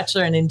her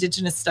Bachelor in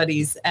Indigenous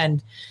Studies.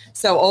 And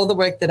so all the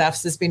work that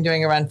AFSA has been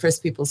doing around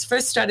First Peoples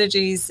First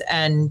strategies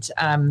and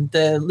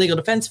the Legal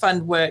Defence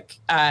Fund work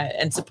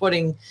and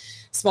supporting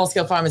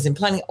small-scale farmers in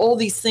planning, all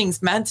these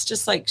things, Mads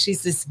just like,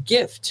 she's this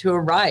gift who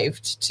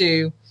arrived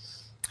to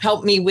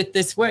help me with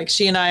this work.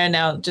 She and I are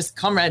now just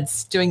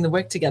comrades doing the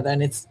work together,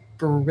 and it's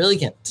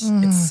brilliant.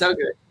 It's so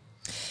good.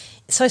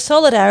 So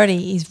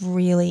solidarity is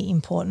really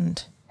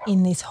important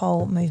in this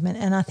whole movement.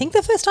 And I think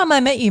the first time I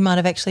met you might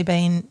have actually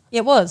been,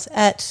 it was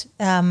at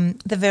the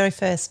very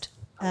first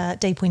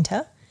Deep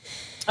Winter.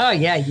 Oh,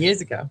 yeah,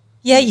 years ago.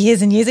 Yeah,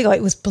 years and years ago.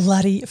 It was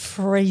bloody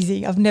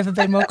freezing. I've never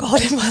been more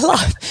cold in my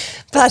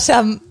life. But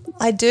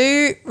I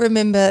do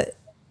remember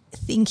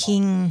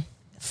thinking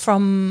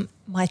from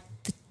the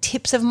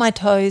tips of my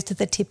toes to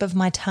the tip of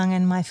my tongue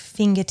and my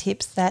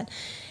fingertips that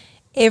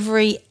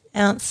every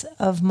ounce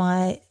of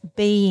my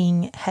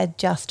being had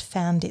just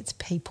found its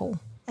people.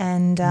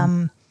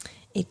 And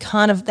it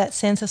kind of, that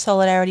sense of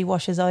solidarity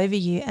washes over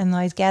you, and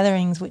those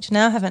gatherings, which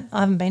now I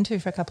haven't been to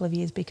for a couple of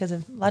years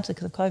largely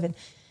because of COVID,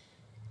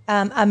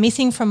 are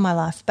missing from my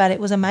life. But it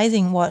was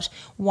amazing what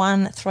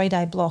one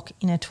 3-day block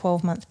in a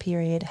 12-month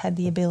period had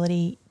the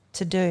ability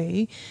to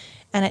do.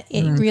 And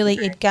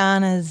it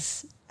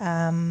garners,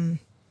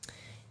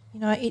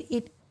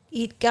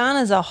 it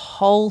garners a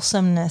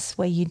wholesomeness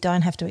where you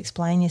don't have to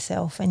explain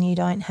yourself and you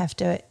don't have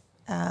to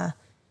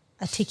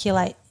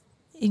articulate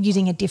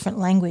using a different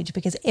language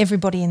because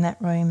everybody in that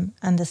room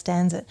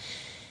understands it.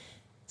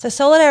 So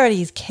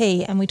solidarity is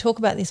key, and we talk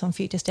about this on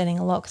Future Steading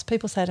a lot because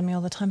people say to me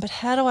all the time, but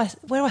where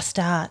do I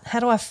start? How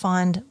do I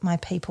find my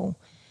people?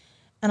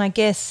 And I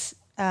guess,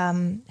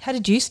 how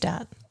did you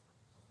start?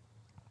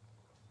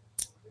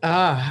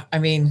 I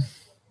mean,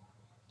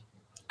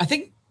 I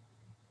think,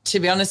 to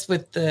be honest,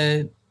 with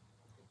the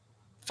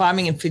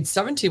farming and food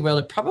sovereignty world,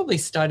 it probably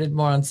started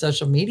more on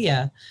social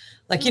media.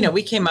 Like,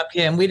 we came up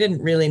here and we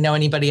didn't really know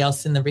anybody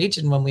else in the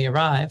region when we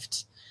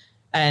arrived.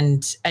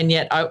 And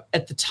yet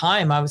at the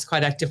time I was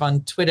quite active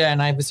on Twitter,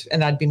 and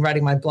I'd been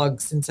writing my blog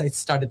since I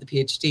started the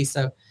PhD.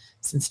 So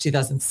since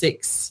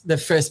 2006, the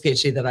first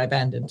PhD that I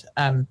abandoned.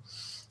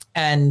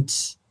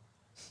 And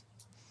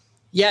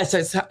yeah, so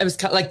it was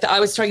kind of like I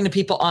was talking to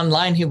people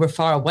online who were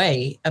far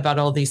away about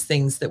all these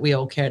things that we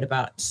all cared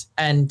about,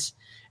 and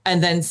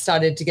then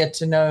started to get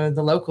to know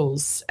the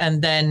locals,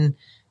 and then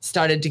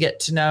started to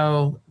get to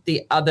know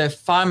the other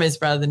farmers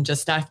rather than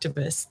just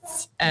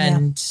activists.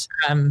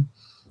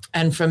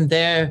 And from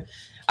there,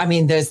 I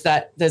mean, there's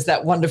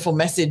that wonderful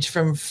message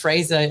from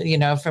Fraser,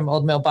 from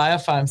Old Mill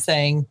Biofarm,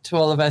 saying to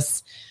all of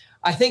us,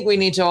 I think we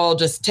need to all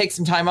just take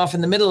some time off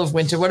in the middle of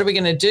winter. What are we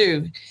going to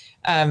do?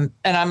 And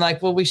I'm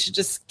like, well, we should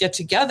just get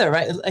together,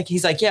 right? Like,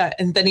 he's like, yeah.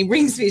 And then he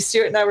rings me,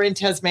 Stuart and I were in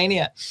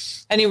Tasmania,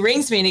 and he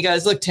rings me and he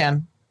goes, look,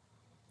 Tam,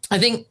 I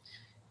think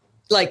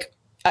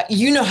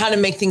you know how to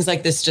make things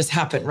like this just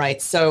happen,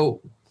 right?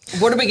 So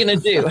what are we going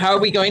to do? How are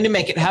we going to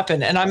make it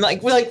happen? And I'm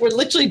like, we're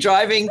literally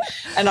driving,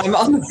 and I'm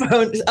on the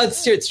phone.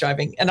 Stuart's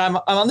driving, and I'm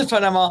on the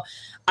phone. I'm all,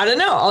 I don't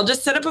know. I'll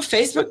just set up a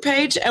Facebook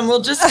page and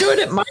we'll just do it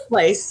at my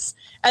place.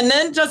 And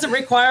then it doesn't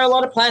require a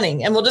lot of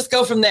planning, and we'll just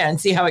go from there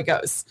and see how it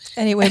goes.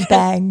 And it went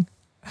bang.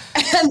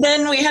 And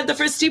then we had the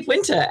first Deep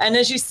Winter. And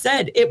as you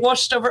said, it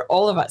washed over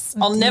all of us.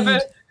 I'll never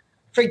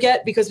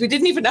forget, because we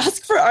didn't even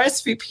ask for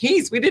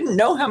RSVPs. We didn't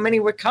know how many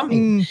were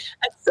coming.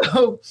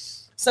 And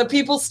so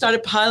people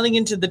started piling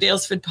into the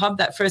Daylesford pub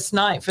that first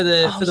night for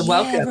the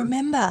welcome. I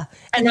remember.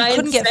 And I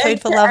couldn't get food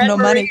for love nor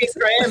money.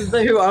 Graham,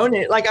 who own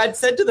it, like, I'd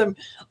said to them,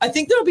 I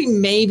think there'll be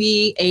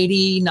maybe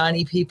 80,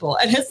 90 people.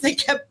 And as they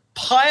kept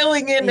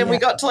piling in and we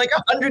got to like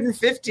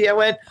 150, I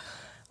went,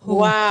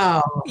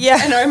 Wow. Yeah.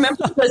 And I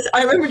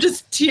remember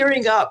just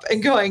tearing up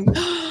and going,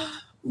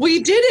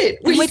 we did it.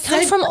 We'd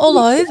come from all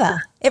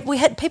over.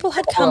 People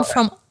had come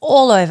from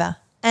all over.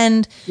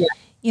 And,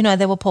 you know,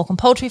 there were pork and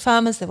poultry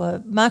farmers, there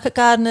were market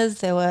gardeners,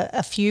 there were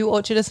a few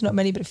orchardists, not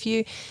many, but a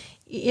few.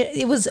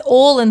 It was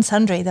all and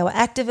sundry. There were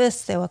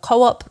activists, there were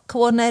co-op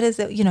coordinators,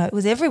 it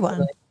was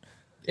everyone.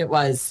 It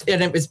was,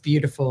 and it was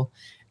beautiful.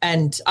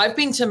 And I've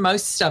been to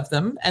most of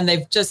them, and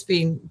they've just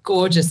been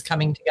gorgeous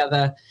coming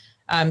together.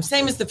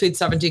 Same as the food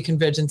sovereignty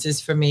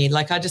convergences for me.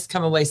 Like, I just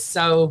come away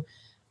so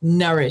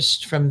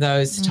nourished from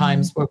those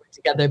times where we're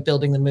together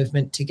building the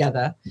movement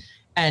together.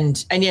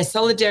 And yes,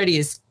 solidarity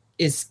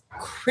is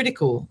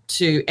critical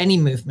to any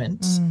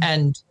movement.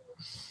 And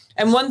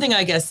one thing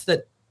I guess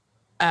that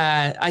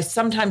I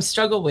sometimes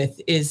struggle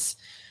with is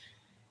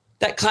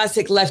that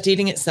classic left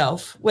eating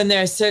itself, when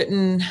there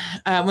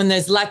are when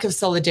there's lack of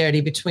solidarity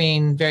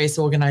between various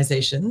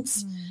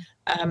organizations.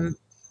 And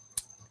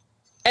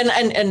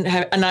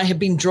I have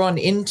been drawn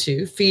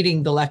into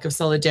feeding the lack of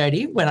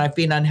solidarity when I've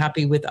been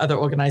unhappy with other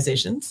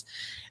organizations.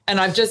 And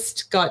I've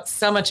just got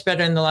so much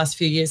better in the last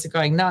few years of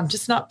going, no, I'm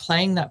just not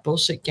playing that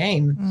bullshit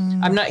game.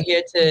 I'm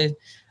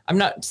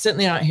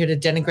certainly not here to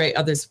denigrate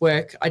others'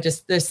 work.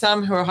 There's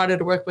some who are harder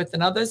to work with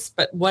than others,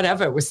 but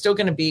whatever, we're still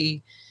going to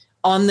be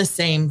on the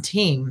same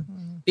team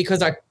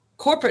because our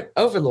corporate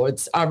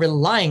overlords are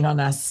relying on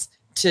us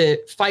to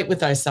fight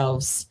with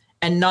ourselves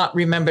and not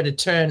remember to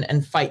turn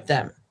and fight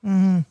them.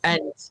 And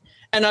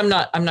I'm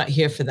not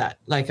here for that.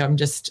 Like,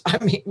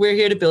 we're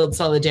here to build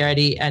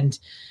solidarity, and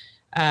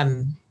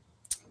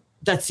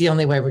that's the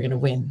only way we're going to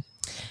win.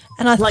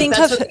 And I think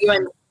that's what the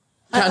UN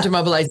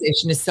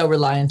counter-mobilization is so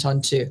reliant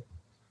on too.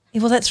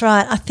 Well, that's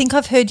right. I think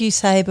I've heard you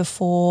say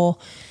before,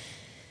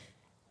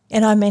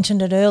 and I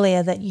mentioned it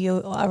earlier, that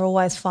you are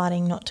always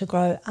fighting not to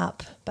grow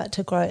up but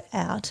to grow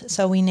out.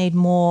 So we need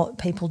more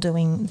people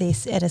doing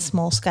this at a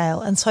small scale.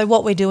 And so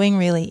what we're doing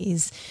really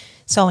is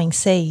sowing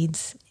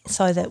seeds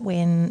so that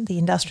when the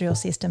industrial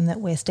system that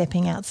we're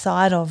stepping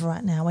outside of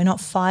right now, we're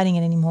not fighting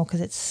it anymore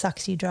because it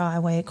sucks you dry.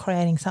 We're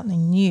creating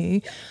something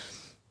new.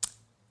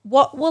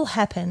 What will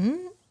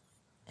happen?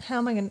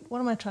 What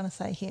am I trying to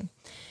say here?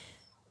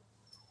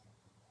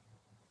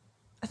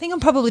 I think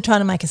I'm probably trying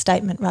to make a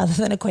statement rather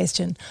than a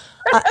question.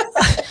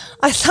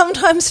 I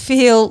sometimes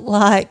feel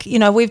like,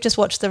 we've just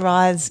watched the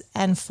rise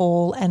and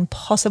fall and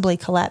possibly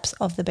collapse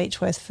of the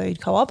Beechworth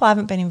Food Co-op. I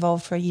haven't been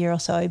involved for a year or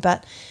so,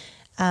 but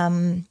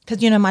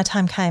because, my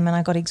time came and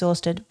I got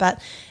exhausted. But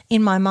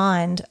in my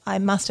mind, I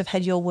must have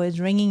had your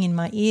words ringing in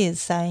my ears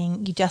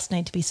saying you just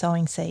need to be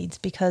sowing seeds,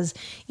 because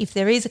if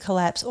there is a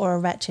collapse or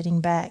a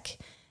ratcheting back,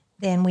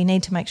 then we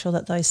need to make sure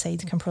that those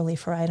seeds can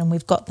proliferate and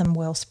we've got them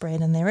well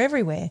spread and they're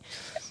everywhere.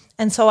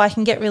 And so I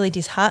can get really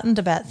disheartened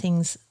about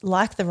things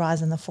like the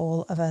rise and the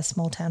fall of a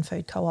small town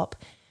food co-op.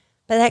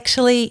 But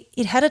actually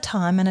it had a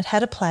time and it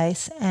had a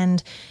place,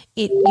 and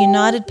it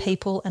united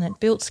people and it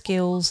built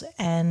skills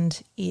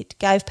and it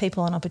gave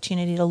people an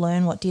opportunity to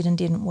learn what did and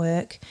didn't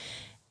work.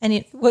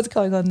 And what's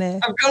going on there?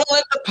 I'm going to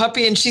let the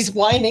puppy, and she's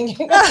whining.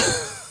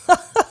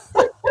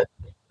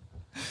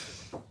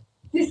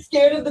 She's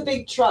scared of the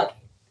big truck.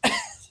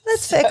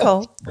 That's fair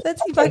call.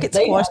 He might get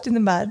squashed in the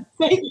mud.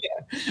 Thank you.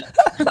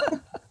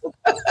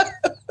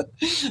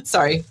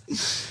 Sorry.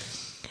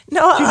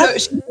 No,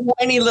 she's a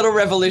whiny little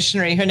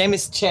revolutionary. Her name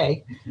is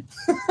Che.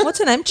 What's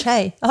her name?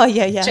 Che. Oh,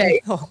 yeah.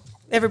 Che. Oh,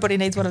 everybody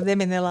needs one of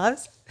them in their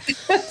lives.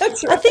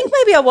 That's right. I think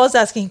maybe I was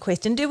asking a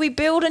question. Do we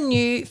build a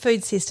new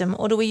food system,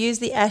 or do we use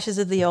the ashes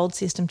of the old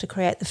system to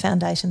create the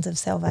foundations of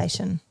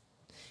salvation?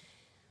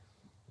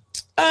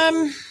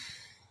 I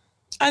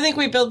think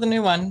we build the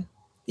new one.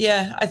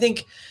 Yeah,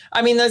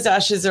 those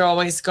ashes are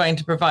always going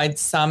to provide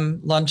some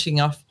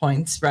launching off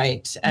points,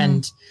 right?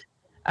 And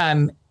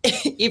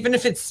even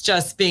if it's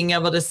just being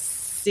able to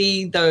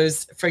see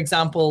those, for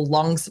example,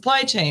 long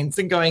supply chains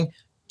and going,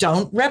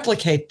 don't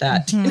replicate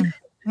that.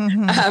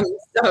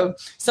 So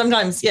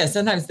sometimes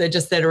they're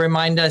just there to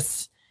remind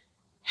us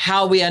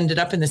how we ended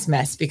up in this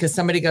mess, because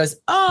somebody goes,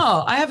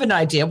 oh, I have an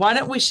idea. Why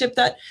don't we ship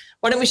that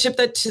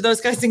to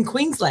those guys in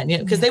Queensland?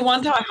 Because they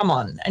want our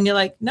hamon. And you're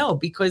like, no,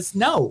 because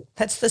no.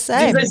 That's the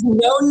same. There's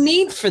no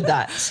need for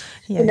that.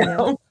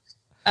 Yeah.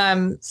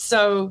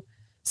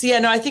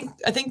 I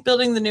think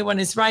building the new one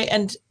is right.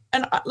 And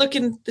look,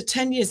 in the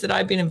 10 years that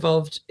I've been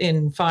involved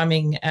in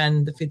farming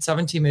and the food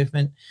sovereignty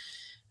movement,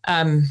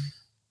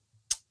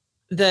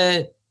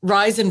 the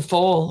rise and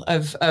fall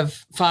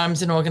of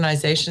farms and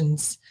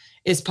organizations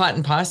is part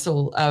and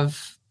parcel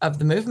of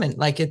the movement.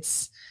 Like it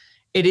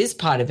is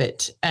part of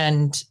it.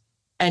 And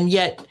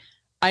yet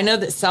I know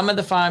that some of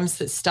the farms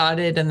that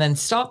started and then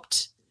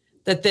stopped,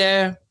 that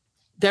they're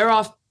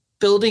off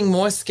building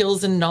more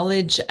skills and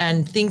knowledge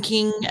and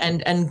thinking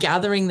and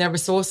gathering their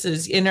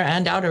resources, inner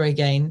and outer,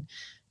 again,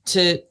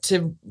 to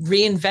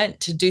reinvent,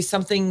 to do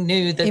something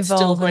new that's evolve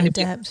still going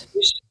to adapt.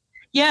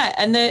 Yeah.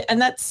 And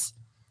that's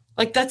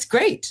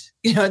great.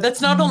 That's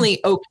not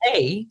only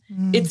okay,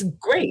 it's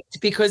great,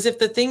 because if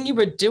the thing you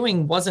were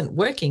doing wasn't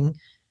working,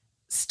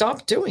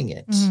 stop doing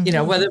it.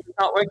 Whether it's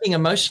not working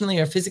emotionally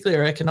or physically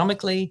or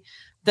economically,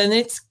 then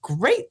it's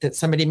great that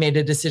somebody made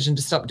a decision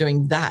to stop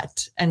doing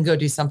that and go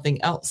do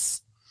something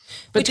else.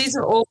 But these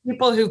are all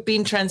people who've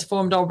been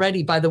transformed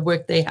already by the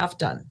work they have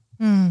done.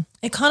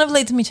 It kind of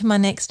leads me to my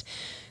next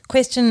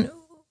question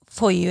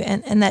for you,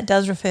 and that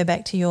does refer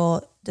back to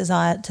your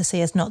desire to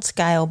see us not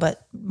scale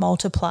but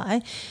multiply.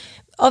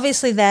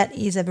 Obviously, that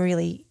is a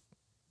really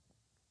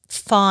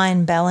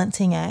fine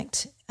balancing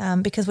act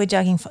because we're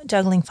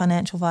juggling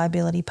financial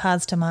viability,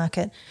 paths to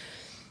market,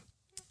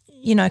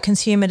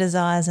 consumer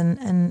desires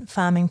and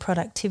farming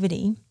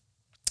productivity.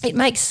 It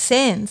makes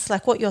sense,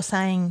 like what you're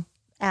saying,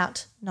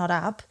 out, not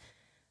up.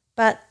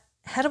 But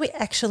how do we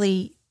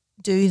actually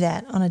do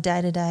that on a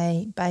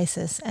day-to-day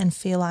basis and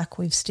feel like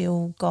we've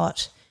still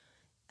got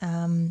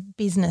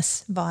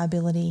business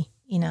viability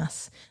in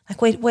us?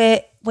 Like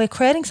we're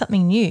creating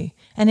something new,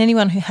 and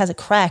anyone who has a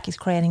crack is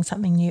creating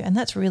something new, and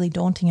that's really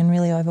daunting and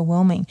really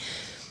overwhelming.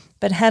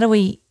 But how do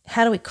we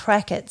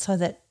crack it so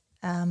that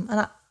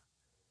and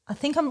I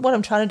think what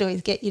I'm trying to do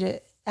is get you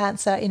to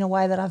answer in a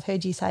way that I've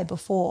heard you say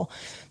before.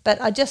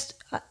 But I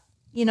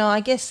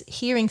guess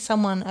hearing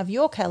someone of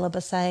your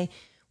caliber say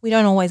we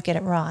don't always get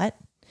it right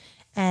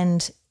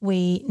and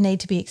we need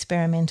to be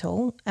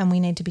experimental and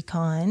we need to be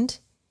kind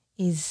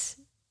is,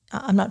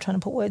 I'm not trying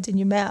to put words in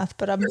your mouth,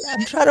 but I'm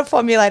trying to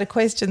formulate a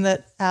question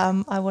that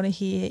I want to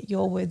hear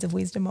your words of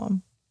wisdom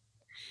on.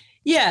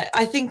 Yeah,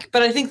 I think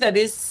that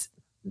is,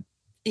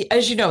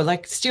 as you know,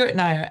 like Stuart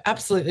and I are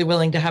absolutely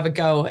willing to have a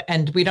go,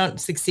 and we don't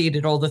succeed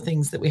at all the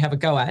things that we have a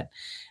go at.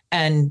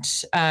 And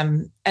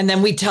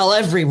then we tell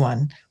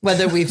everyone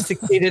whether we've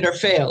succeeded or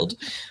failed,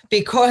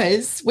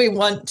 because we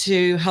want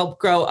to help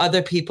grow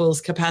other people's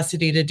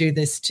capacity to do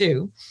this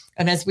too.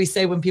 And as we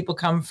say, when people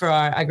come for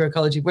our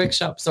agroecology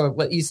workshops, or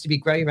what used to be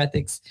Grow Your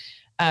Ethics,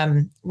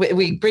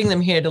 we bring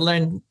them here to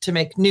learn to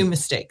make new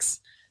mistakes.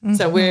 Mm-hmm.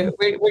 So we're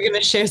going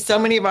to share so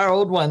many of our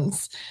old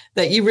ones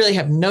that you really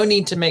have no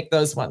need to make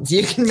those ones.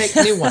 You can make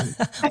new ones.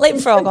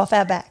 Leapfrog off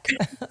our back.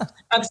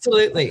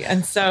 Absolutely.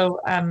 And so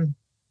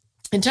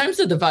in terms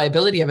of the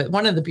viability of it,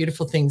 one of the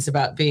beautiful things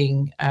about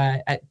being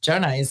at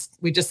Jonah is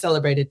we just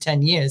celebrated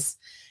 10 years,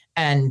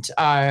 and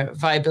our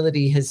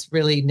viability has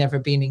really never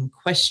been in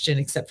question,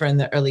 except for in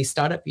the early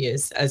startup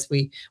years,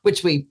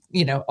 which we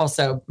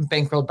also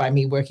bankrolled by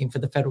me working for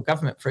the federal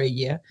government for a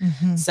year.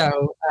 Mm-hmm.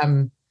 So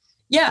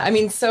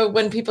so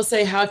when people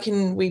say, how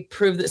can we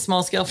prove that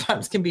small scale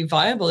farms can be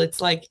viable?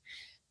 It's like,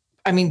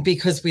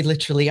 because we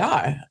literally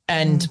are,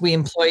 and we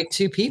employ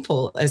 2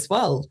 people as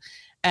well.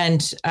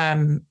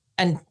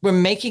 And we're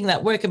making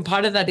that work. And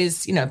part of that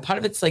is, part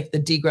of it's like the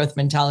degrowth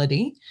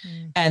mentality,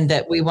 and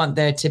that we want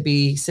there to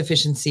be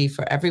sufficiency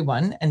for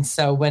everyone. And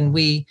so when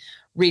we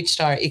reached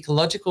our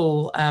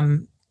ecological,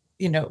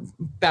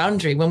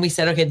 boundary, when we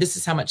said, okay, this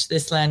is how much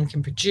this land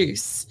can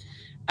produce,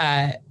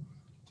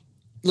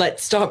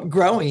 let's stop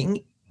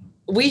growing.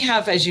 We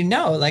have, as you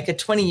know, like a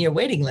 20-year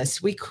waiting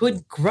list. We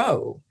could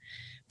grow,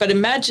 but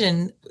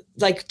imagine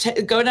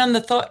go down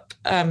the thought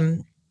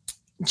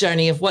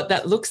journey of what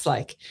that looks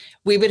like.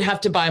 We would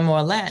have to buy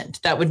more land.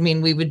 That would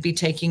mean we would be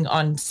taking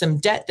on some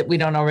debt that we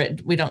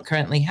don't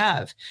currently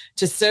have.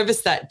 To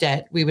service that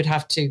debt, we would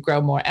have to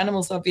grow more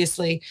animals,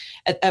 obviously.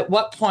 At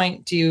what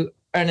point do you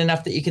earn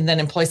enough that you can then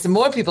employ some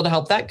more people to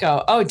help that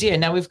go? Oh dear,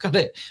 now we've got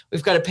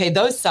to pay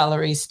those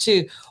salaries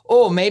too.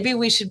 Or maybe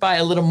we should buy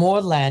a little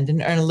more land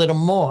and earn a little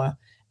more.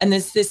 And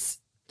there's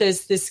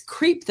this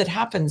creep that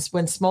happens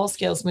when small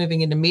scale is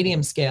moving into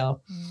medium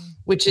scale,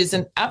 which is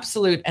an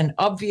absolute and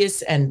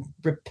obvious and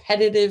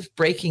repetitive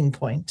breaking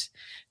point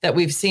that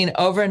we've seen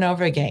over and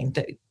over again.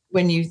 That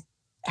when you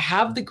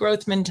have the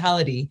growth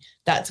mentality,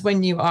 that's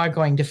when you are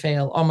going to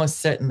fail,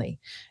 almost certainly.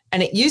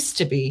 And it used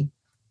to be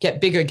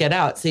get bigger, get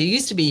out. So it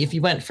used to be if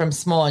you went from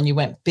small and you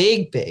went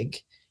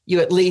big, you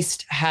at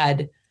least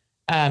had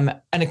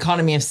an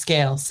economy of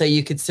scale so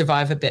you could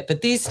survive a bit.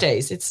 But these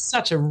days, it's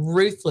such a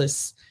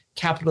ruthless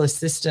capitalist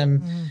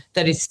system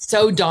that is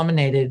so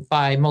dominated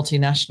by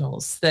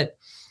multinationals that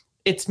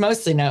it's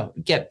mostly now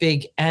get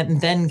big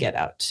and then get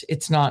out.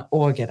 It's not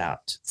or get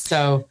out.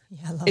 So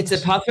it's a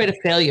pathway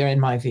to failure in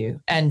my view.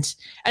 And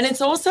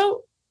it's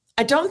also,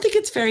 I don't think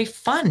it's very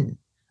fun.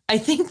 I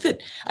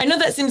know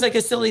that seems like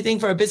a silly thing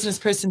for a business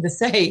person to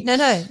say.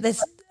 No,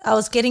 I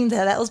was getting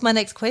there. That was my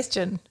next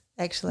question,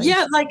 actually.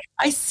 Yeah, like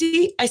I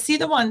see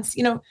the ones,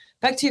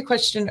 back to your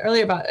question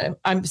earlier about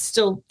I'm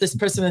still this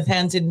person with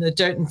hands in the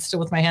dirt and still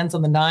with my hands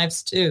on the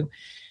knives too.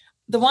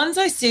 The ones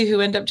I see who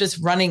end up just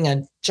running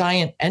a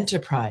giant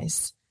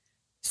enterprise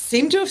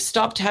seem to have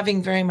stopped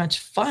having very much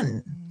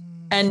fun.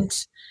 And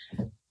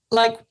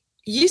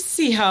you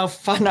see how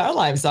fun our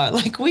lives are.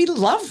 Like we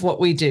love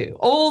what we do,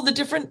 all the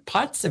different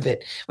parts of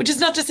it, which is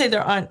not to say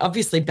there aren't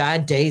obviously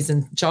bad days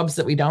and jobs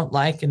that we don't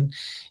like. And,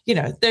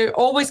 there are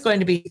always going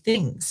to be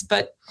things.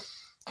 But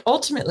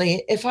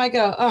ultimately, if I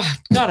go, oh,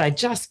 God, I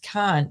just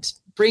can't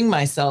bring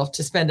myself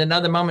to spend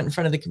another moment in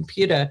front of the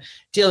computer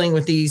dealing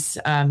with these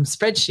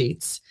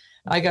spreadsheets,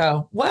 I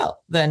go,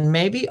 well, then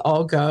maybe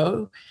I'll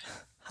go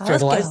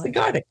fertilize the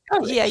garden.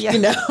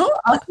 Yeah.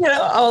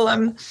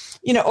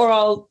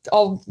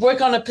 I'll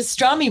work on a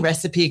pastrami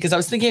recipe because I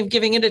was thinking of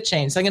giving it a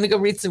change. So I'm going to go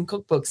read some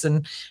cookbooks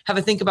and have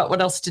a think about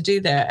what else to do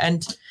there.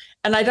 And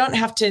I don't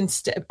have to.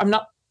 I'm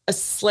not a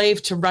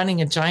slave to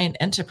running a giant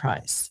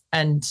enterprise,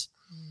 and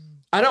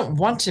I don't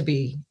want to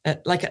be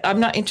I'm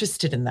not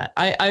interested in that.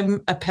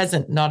 I'm a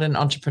peasant, not an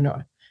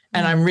entrepreneur,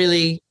 and I'm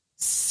really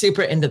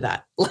super into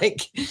that.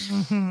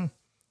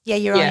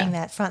 You're owning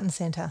that front and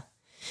center.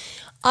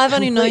 I've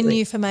only known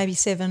you for maybe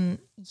 7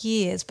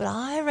 years, but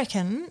I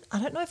reckon, I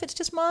don't know if it's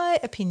just my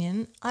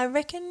opinion, I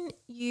reckon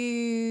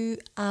you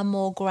are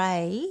more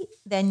grey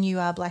than you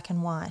are black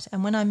and white.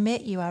 And when I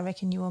met you, I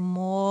reckon you were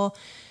more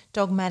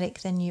dogmatic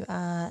than you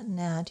are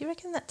now. Do you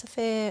reckon that's a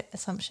fair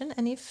assumption?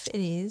 And if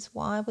it is,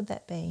 why would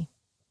that be?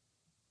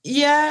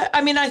 Yeah,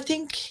 I mean, I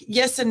think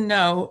yes and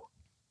no.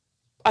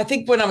 I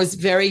think when I was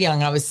very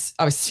young, I was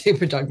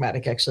super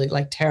dogmatic, actually,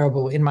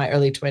 terrible in my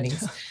early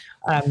 20s.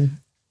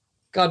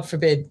 God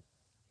forbid,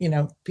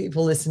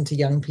 people listen to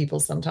young people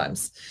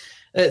sometimes.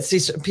 It's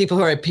just people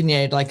who are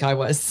opinionated like I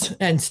was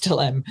and still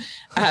am.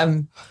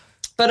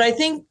 But I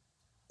think,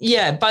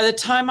 by the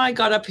time I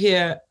got up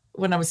here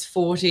when I was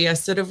 40, I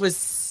sort of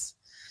was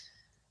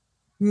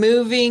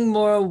moving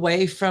more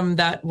away from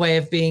that way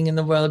of being in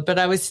the world, but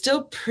I was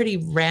still pretty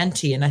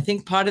ranty. And I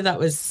think part of that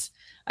was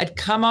I'd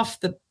come off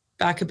the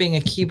back of being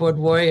a keyboard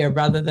warrior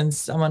rather than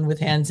someone with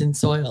hands in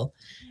soil.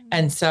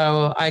 And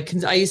so I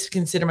used to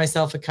consider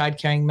myself a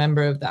card-carrying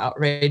member of the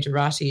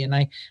Outrageorati, and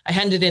I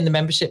handed in the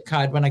membership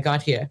card when I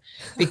got here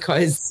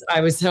because I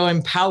was so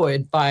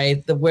empowered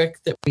by the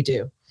work that we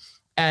do.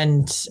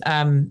 And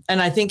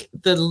I think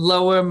the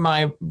lower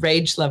my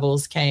rage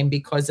levels came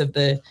because of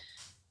the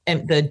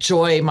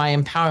joy my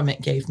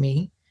empowerment gave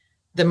me,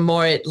 the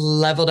more it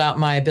leveled out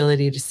my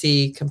ability to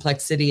see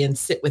complexity and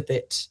sit with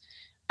it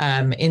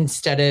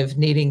instead of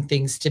needing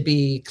things to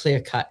be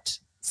clear-cut.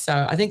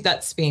 So I think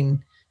that's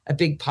been a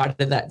big part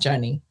of that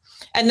journey.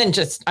 And then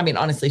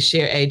honestly,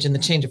 sheer age and the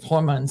change of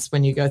hormones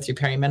when you go through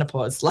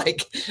perimenopause,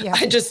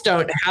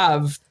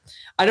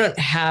 I don't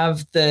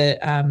have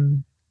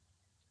the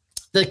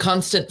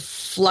constant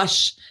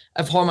flush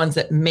of hormones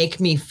that make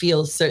me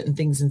feel certain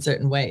things in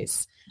certain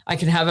ways. I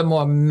can have a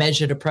more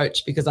measured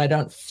approach because I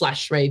don't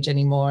flash rage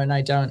anymore. And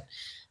I don't,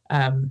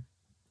 and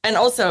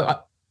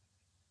also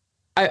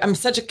I'm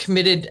such a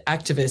committed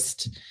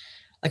activist.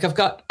 I've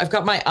got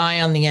my eye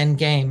on the end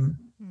game.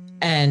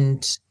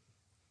 And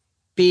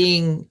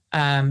being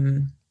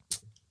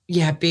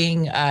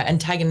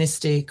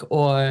antagonistic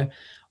or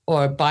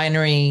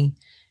binary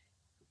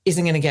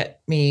isn't going to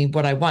get me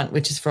what I want,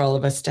 which is for all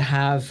of us to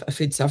have a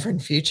food sovereign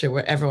future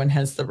where everyone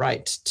has the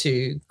right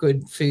to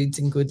good foods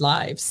and good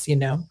lives, So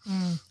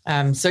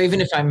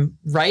even if I'm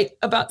right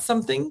about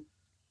something,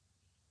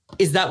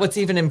 is that what's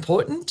even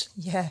important?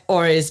 Yeah.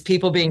 Or is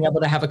people being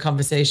able to have a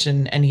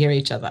conversation and hear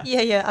each other?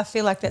 Yeah. I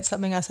feel like that's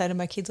something I say to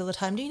my kids all the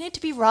time. Do you need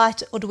to be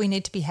right or do we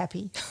need to be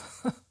happy?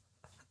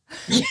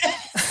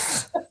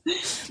 Yes.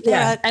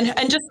 Yeah.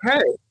 And just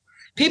heard.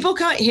 People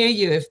can't hear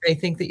you if they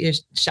think that you're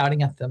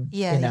shouting at them.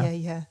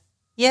 Yeah.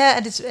 Yeah,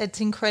 and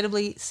it's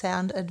incredibly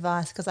sound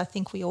advice because I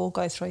think we all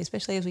go through,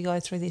 especially as we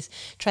go through this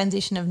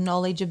transition of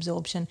knowledge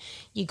absorption,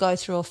 you go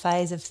through a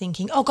phase of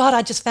thinking, oh God,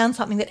 I just found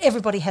something that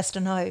everybody has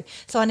to know.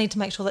 So I need to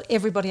make sure that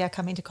everybody I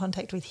come into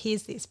contact with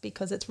hears this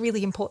because it's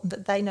really important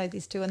that they know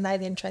this too and they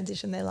then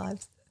transition their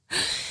lives.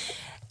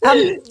 Now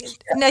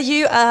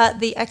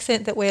the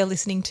accent that we're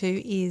listening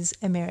to is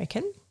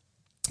American,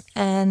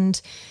 and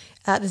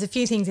there's a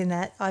few things in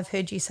that. I've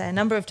heard you say a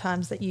number of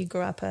times that you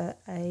grew up a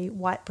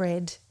white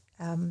bread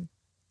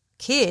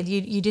kid.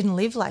 You didn't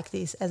live like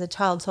this as a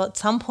child. So at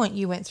some point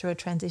you went through a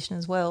transition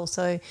as well.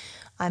 So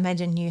I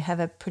imagine you have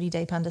a pretty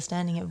deep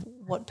understanding of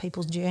what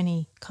people's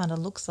journey kind of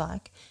looks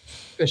like.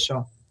 For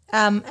sure.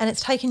 And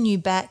it's taken you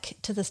back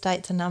to the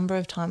States a number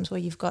of times where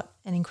you've got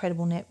an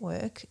incredible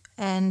network.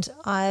 And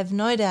I've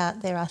no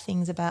doubt there are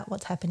things about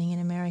what's happening in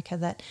America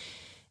that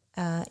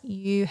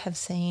you have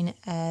seen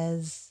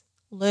as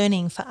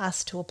learning for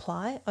us to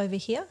apply over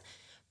here,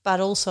 but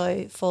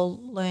also for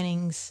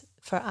learnings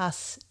for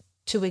us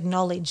to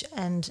acknowledge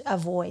and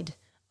avoid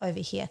over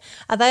here.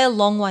 Are they a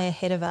long way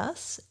ahead of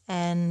us?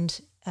 And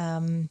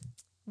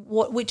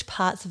which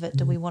parts of it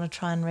do we want to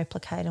try and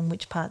replicate and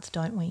which parts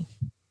don't we?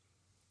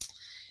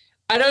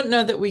 I don't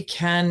know that we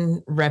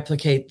can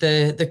replicate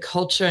the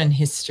culture and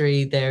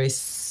history there is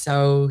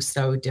so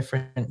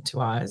different to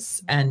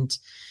ours. And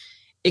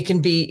it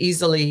can be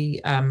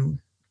easily,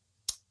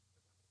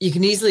 you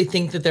can easily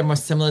think that they're more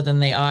similar than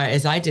they are,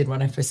 as I did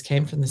when I first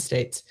came from the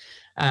States.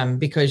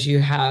 Because you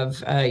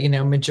have,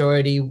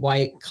 majority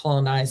white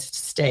colonized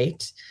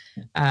state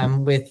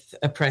with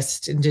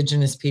oppressed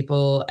Indigenous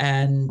people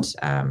and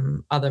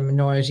other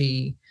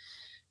minority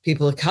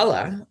people of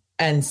color.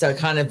 And so it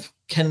kind of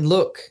can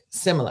look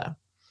similar.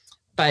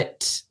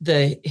 But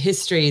the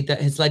history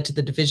that has led to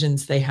the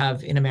divisions they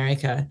have in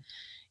America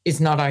is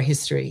not our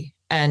history.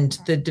 And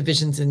the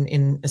divisions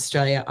in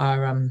Australia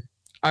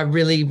are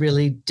really,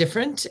 really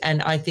different.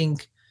 And I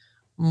think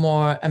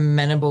more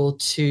amenable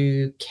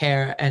to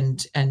care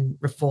and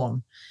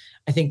reform.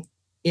 I think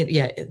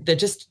they're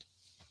just,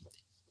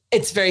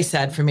 it's very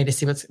sad for me to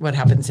see what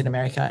happens in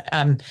America.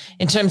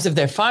 In terms of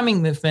their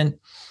farming movement,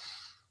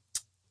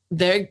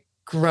 their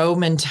grow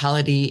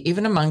mentality,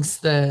 even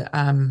amongst the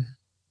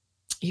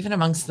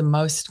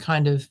most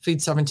kind of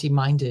food sovereignty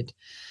minded,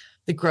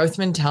 the growth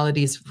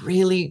mentality is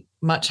really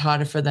much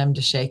harder for them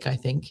to shake, I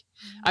think.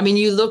 I mean,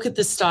 you look at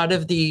the start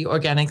of the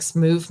organics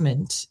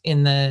movement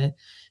in the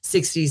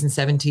 60s and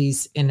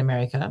 70s in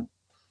America,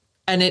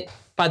 and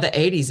by the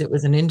 80s, it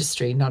was an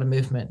industry, not a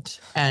movement.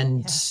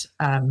 And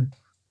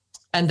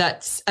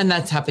that's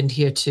happened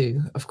here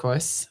too, of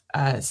course.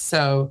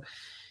 So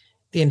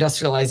the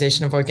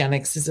industrialization of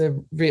organics is a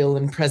real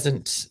and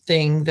present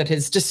thing that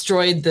has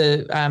destroyed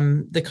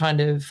the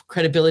kind of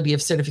credibility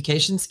of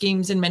certification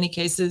schemes in many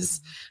cases,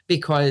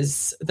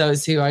 because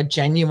those who are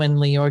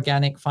genuinely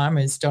organic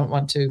farmers don't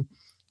want to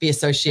be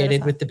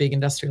associated with the big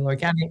industrial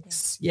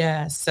organics.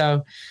 Yeah.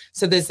 So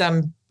there's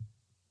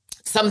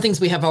some things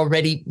we have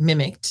already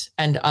mimicked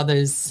and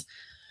others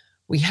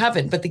we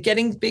haven't. But the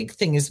getting big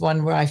thing is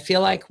one where I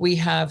feel like we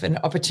have an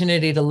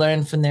opportunity to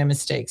learn from their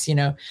mistakes. You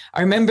know,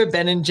 I remember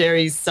Ben and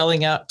Jerry's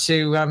selling out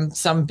to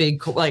some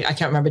big, like, I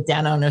can't remember,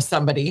 Danone or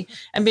somebody,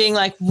 and being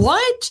like,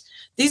 what?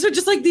 These are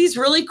just like these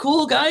really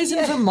cool guys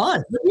in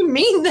Vermont. What do you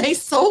mean they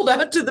sold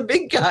out to the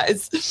big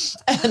guys?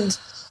 And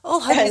all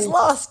hope is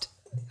lost.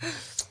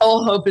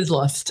 All hope is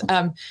lost.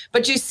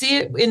 But you see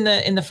it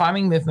in the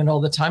farming movement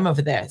all the time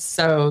over there.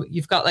 So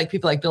you've got like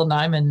people like Bill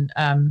Nyman,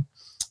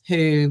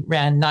 who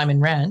ran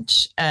Nyman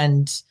Ranch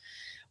and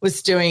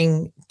was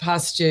doing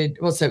pastured,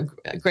 also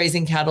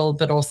grazing cattle,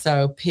 but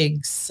also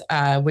pigs,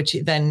 which he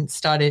then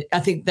started, I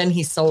think then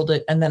he sold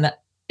it, and then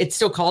it's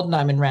still called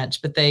Nyman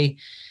Ranch, but they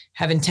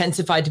have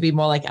intensified to be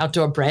more like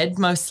outdoor bred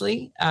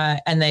mostly.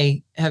 And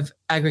they have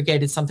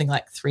aggregated something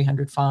like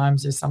 300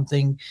 farms or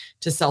something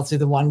to sell through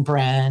the one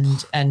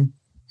brand. And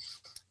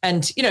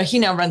you know, he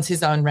now runs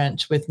his own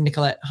ranch with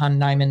Nicolette Hahn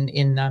Nyman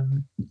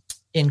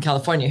in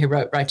California, who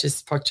wrote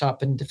Righteous Pork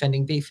Chop and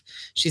Defending Beef.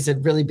 She's a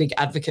really big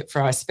advocate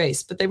for our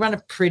space, but they run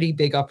a pretty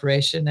big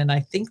operation. And I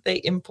think they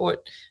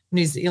import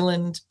New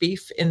Zealand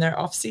beef in their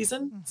off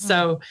season. Mm-hmm.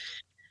 So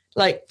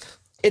like,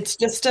 it's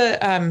just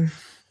I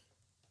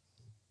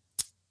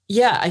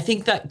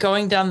think that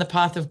going down the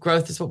path of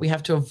growth is what we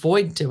have to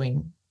avoid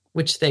doing,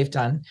 which they've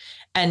done.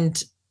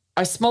 And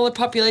our smaller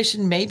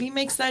population maybe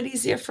makes that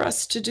easier for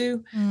us to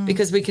do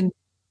because we can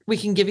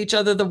give each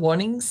other the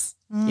warnings.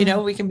 You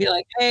know, we can be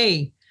like,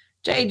 hey,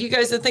 Jade, you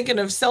guys are thinking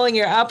of selling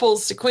your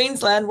apples to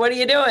Queensland. What are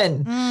you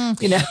doing?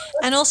 You know.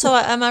 And also,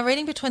 am I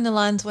reading between the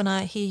lines when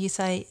I hear you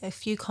say a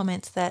few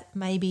comments that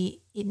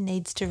maybe it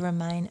needs to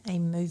remain a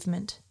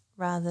movement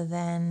rather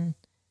than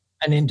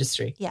an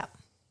industry? Yeah,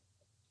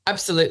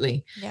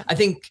 absolutely. Yeah. I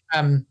think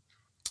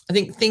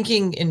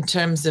thinking in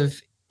terms of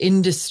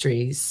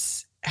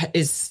industries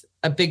is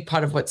a big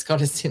part of what's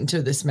got us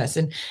into this mess.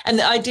 And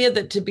the idea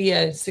that to be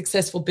a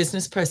successful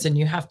business person,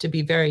 you have to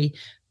be very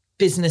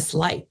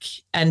business-like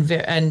and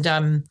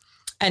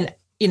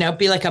you know,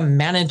 be like a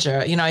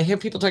manager. You know, I hear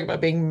people talk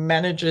about being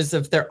managers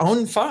of their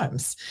own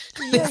farms.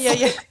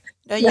 Yeah.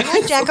 No, you're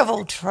a jack of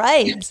all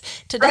trades.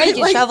 Today right?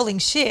 You're shoveling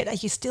shit. Are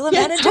you still a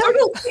manager?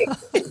 Totally.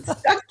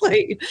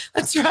 Exactly.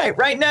 That's right.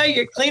 Right now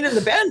you're cleaning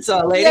the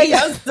bandsaw, lady. Yeah.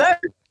 How's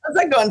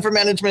that going for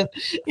management?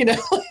 You know,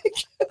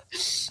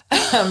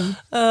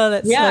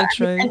 that's so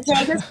true. And so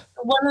I guess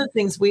one of the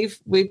things we've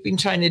been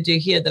trying to do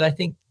here that I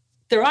think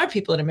there are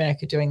people in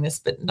America doing this,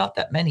 but not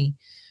that many.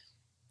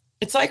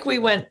 It's like we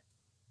went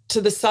to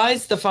the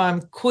size the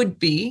farm could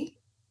be,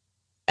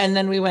 and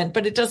then we went,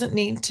 but it doesn't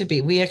need to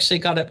be. We actually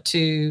got up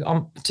to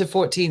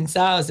 14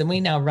 sows, and we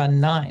now run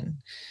 9.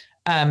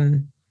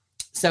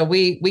 So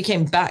we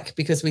came back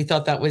because we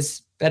thought that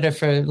was better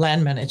for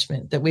land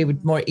management, that we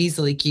would more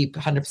easily keep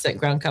 100%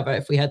 ground cover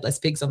if we had less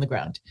pigs on the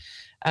ground.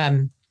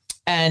 And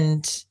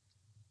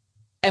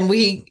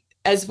we,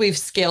 as we've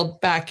scaled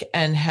back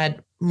and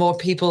had more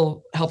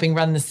people helping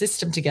run the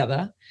system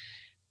together,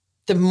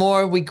 the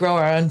more we grow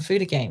our own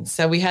food again.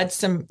 So we had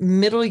some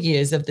middle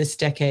years of this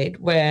decade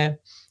where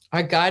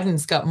our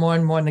gardens got more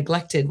and more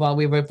neglected while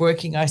we were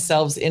working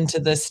ourselves into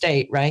the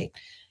state, right?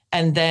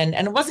 And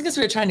it wasn't because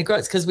we were trying to grow,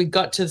 it's because we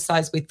got to the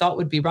size we thought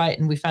would be right,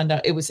 and we found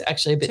out it was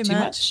actually a bit too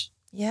much.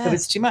 Yeah. It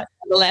was too much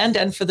for the land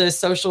and for the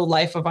social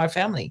life of our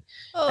family.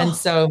 Oh, and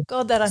so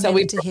God, that I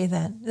needed to hear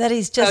that. That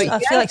is just, I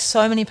feel like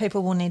so many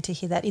people will need to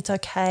hear that. It's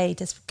okay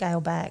to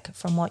scale back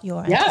from what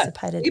your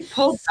anticipated we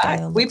pulled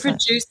back. We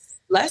produce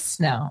less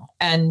now.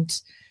 And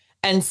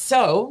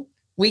so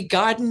we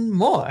garden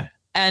more.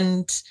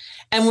 And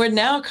we're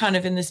now kind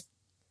of in this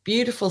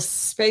beautiful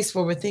space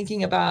where we're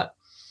thinking about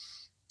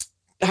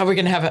how we're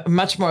going to have a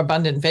much more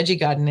abundant veggie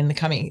garden in the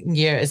coming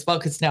year as well,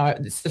 because now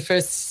it's the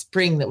first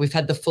spring that we've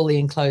had the fully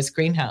enclosed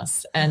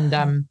greenhouse.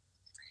 And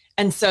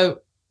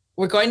so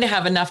we're going to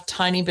have enough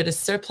tiny bit of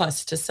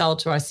surplus to sell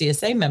to our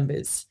CSA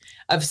members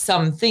of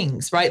some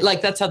things, right?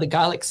 Like that's how the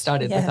garlic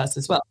started with us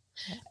as well.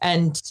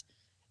 And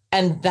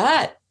And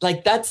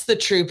that's the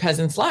true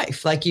peasant's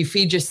life. Like, you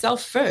feed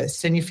yourself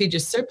first and you feed your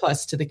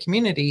surplus to the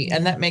community.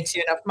 And that makes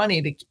you enough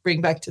money to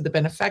bring back to the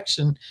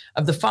benefaction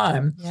of the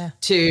farm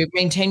to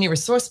maintain your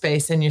resource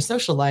base and your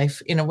social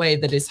life in a way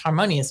that is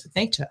harmonious with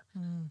nature.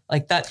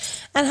 Like that.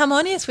 And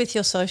harmonious with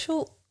your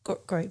social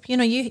group. You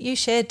know, you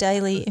share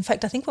daily. In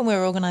fact, I think when we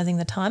were organising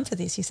the time for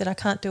this, you said, I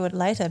can't do it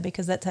later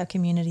because that's our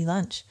community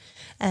lunch.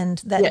 And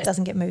that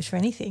doesn't get moved for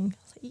anything.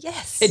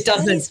 Yes. It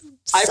doesn't. That is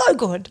so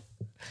good.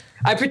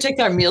 I protect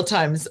our meal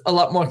times a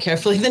lot more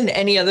carefully than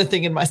any other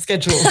thing in my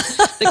schedule.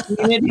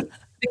 The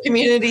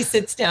community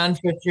sits down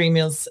for 3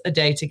 meals a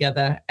day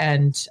together,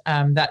 and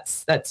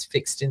that's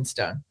fixed in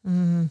stone.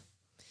 Mm.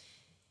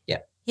 Yeah.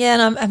 Yeah,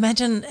 and I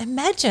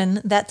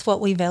imagine that's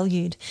what we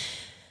valued.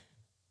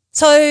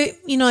 So,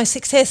 you know,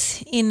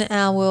 success in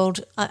our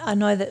world, I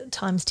know that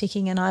time's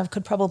ticking, and I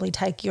could probably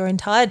take your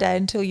entire day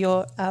until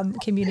your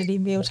community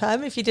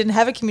mealtime. If you didn't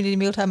have a community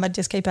mealtime, I'd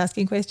just keep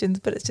asking questions,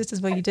 but it's just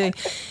as well you do.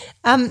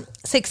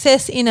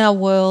 Success in our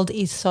world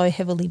is so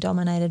heavily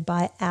dominated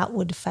by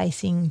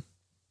outward-facing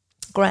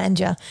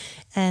grandeur,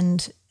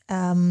 and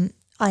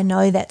I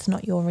know that's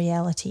not your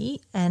reality,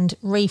 and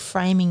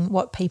reframing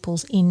what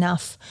people's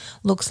enough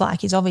looks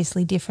like is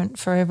obviously different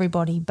for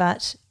everybody,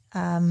 but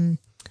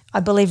I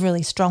believe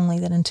really strongly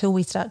that until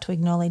we start to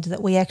acknowledge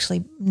that we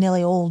actually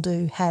nearly all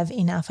do have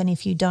enough, and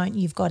if you don't,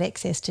 you've got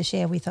excess to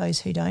share with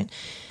those who don't.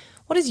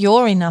 What does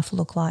your enough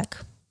look like?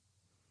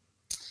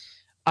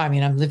 I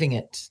mean, I'm living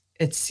it.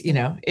 It's, you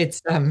know,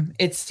 it's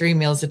 3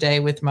 meals a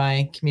day with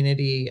my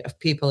community of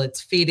people.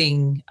 It's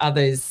feeding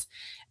others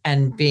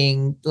and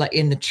being like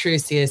in the true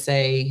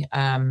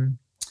CSA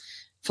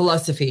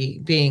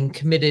philosophy, being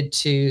committed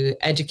to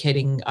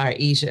educating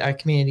our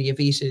community of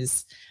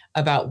eaters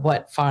about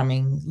what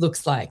farming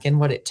looks like and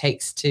what it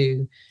takes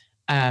to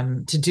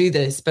do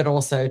this, but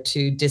also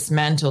to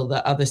dismantle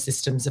the other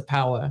systems of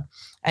power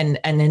and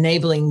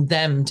enabling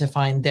them to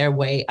find their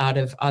way out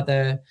of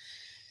other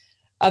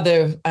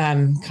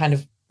kind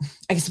of,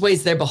 I guess,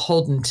 ways they're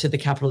beholden to the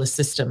capitalist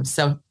system.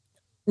 So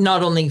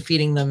not only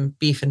feeding them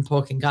beef and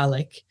pork and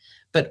garlic,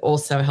 but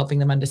also helping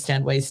them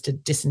understand ways to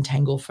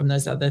disentangle from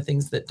those other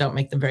things that don't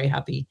make them very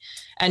happy.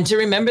 And to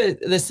remember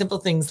the simple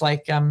things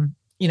like,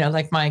 you know,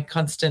 like my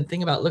constant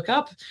thing about look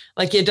up,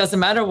 like it doesn't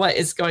matter what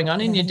is going on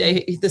in your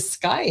day, the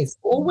sky is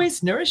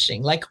always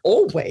nourishing, like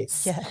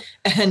always. Yeah.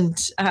 And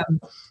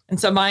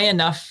so my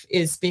enough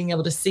is being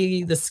able to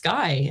see the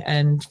sky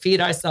and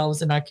feed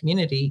ourselves and our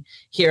community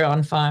here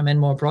on farm and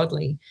more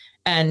broadly,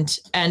 and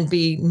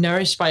be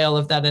nourished by all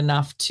of that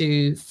enough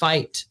to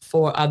fight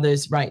for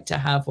others' right to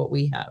have what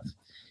we have.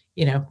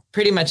 You know,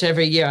 pretty much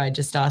every year I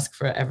just ask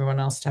for everyone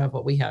else to have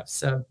what we have.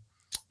 So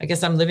I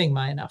guess I'm living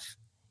my enough.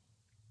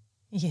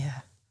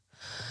 Yeah.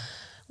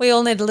 We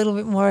all need a little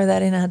bit more of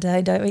that in our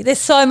day, don't we? There's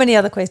so many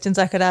other questions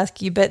I could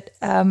ask you, but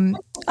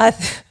I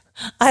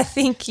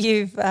think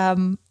you've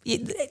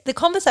the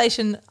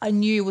conversation I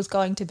knew was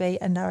going to be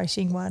a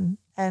nourishing one,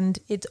 and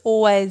it's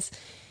always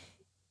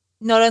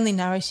not only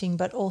nourishing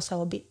but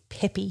also a bit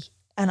peppy,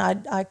 and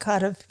I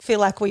kind of feel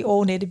like we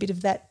all need a bit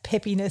of that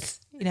peppiness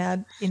in our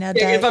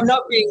day.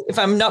 If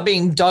I'm not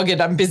being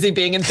dogged, I'm busy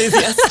being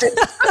enthusiastic.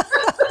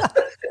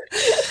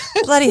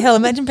 Bloody hell!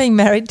 Imagine being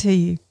married to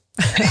you.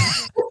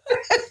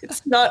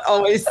 It's not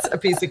always a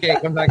piece of cake,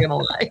 I'm not going to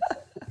lie.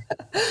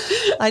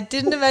 I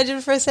didn't imagine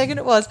for a second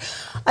it was.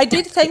 I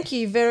did thank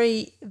you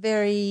very,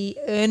 very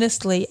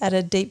earnestly at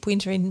a deep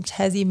winter in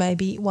Tassie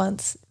maybe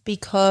once,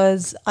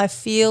 because I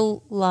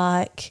feel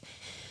like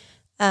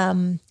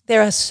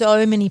there are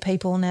so many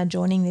people now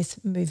joining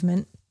this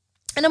movement,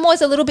 and I'm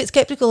always a little bit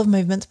sceptical of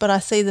movements, but I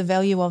see the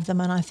value of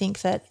them, and I think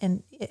that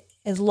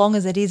as long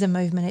as it is a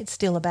movement, it's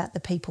still about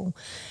the people.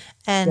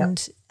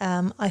 And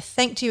I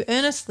thanked you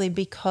earnestly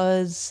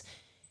because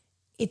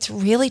it's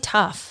really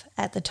tough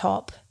at the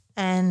top,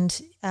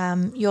 and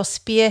you're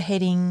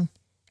spearheading,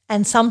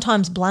 and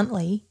sometimes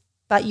bluntly,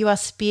 but you are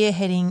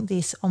spearheading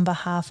this on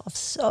behalf of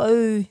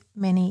so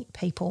many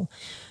people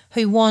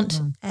who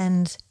want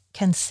and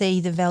can see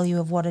the value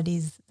of what it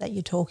is that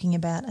you're talking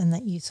about and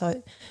that you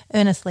so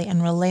earnestly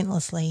and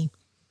relentlessly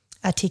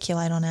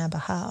articulate on our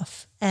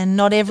behalf. And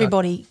not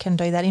everybody can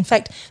do that. In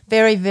fact,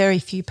 very, very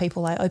few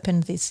people. I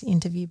opened this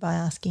interview by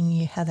asking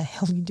you how the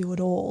hell you do it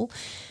all.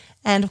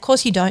 And, of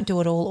course, you don't do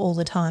it all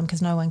the time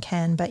because no one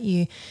can, but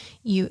you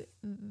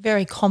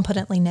very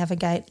competently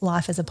navigate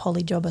life as a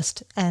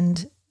polyjobist.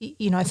 And,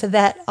 you know, for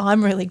that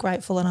I'm really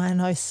grateful, and I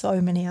know so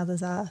many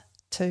others are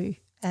too.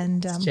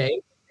 And Jay,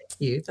 thank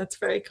you. That's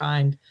very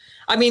kind.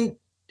 I mean,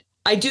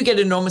 I do get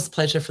enormous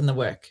pleasure from the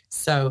work.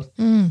 So,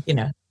 you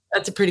know,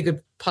 that's a pretty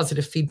good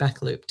positive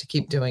feedback loop to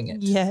keep doing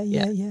it.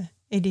 Yeah.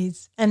 It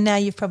is. And now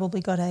you've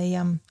probably got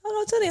a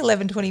it's only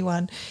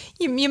 11:21.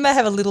 You may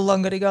have a little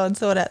longer to go and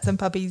sort out some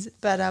puppies,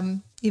 but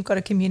you've got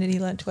a community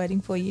lunch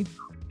waiting for you.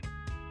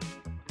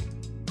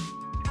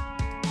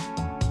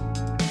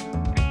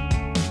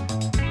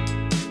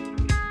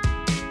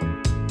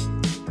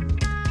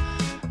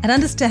 And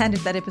understand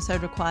if that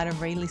episode required a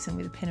re-listen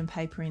with a pen and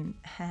paper in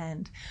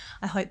hand.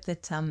 I hope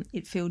that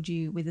it filled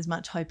you with as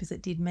much hope as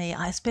it did me.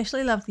 I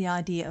especially love the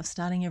idea of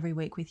starting every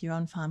week with your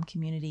on-farm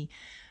community,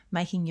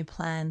 making your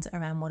plans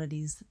around what it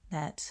is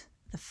that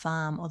the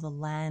farm or the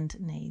land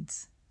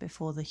needs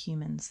before the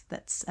humans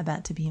that's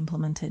about to be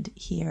implemented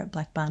here at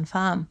Black Barn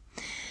Farm.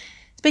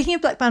 Speaking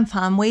of Black Barn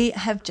Farm, we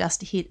have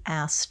just hit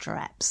our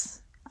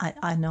straps.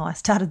 I know I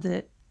started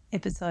the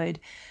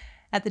episode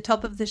at the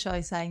top of the show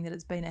saying that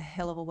it's been a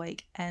hell of a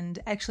week, and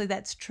actually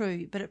that's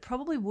true, but it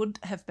probably would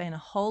have been a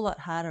whole lot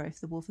harder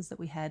if the woofers that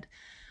we had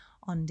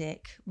on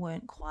deck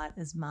weren't quite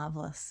as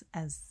marvellous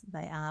as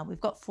they are. We've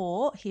got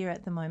 4 here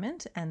at the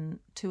moment, and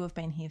 2 have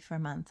been here for a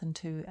month and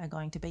 2 are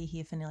going to be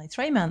here for nearly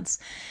 3 months.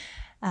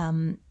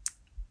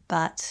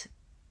 But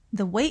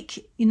the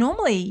week,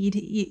 normally,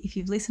 if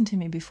you've listened to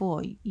me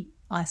before,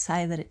 I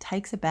say that it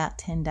takes about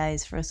 10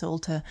 days for us all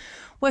to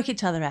work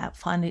each other out,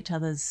 find each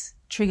other's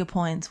trigger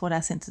points, what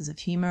our senses of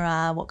humour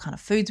are, what kind of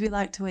foods we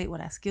like to eat, what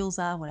our skills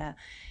are, what our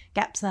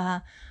gaps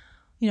are,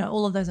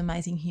 all of those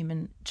amazing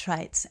human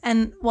traits.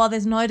 And while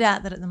there's no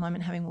doubt that at the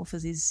moment having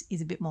woofers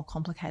is a bit more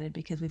complicated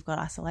because we've got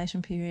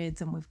isolation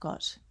periods and we've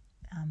got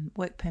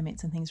work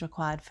permits and things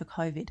required for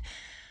COVID,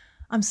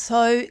 I'm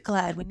so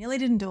glad we nearly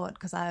didn't do it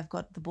because I've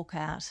got the book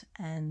out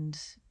and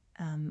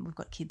we've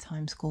got kids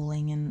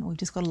homeschooling and we've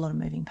just got a lot of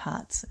moving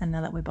parts. And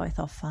now that we're both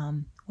off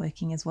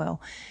working as well,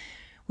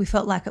 we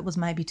felt like it was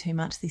maybe too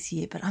much this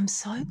year, but I'm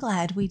so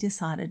glad we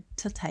decided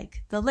to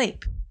take the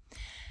leap.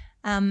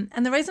 And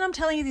the reason I'm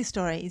telling you this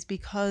story is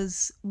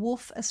because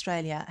Woof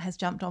Australia has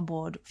jumped on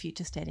board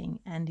Future Steading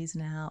and is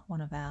now one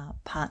of our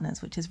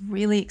partners, which is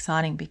really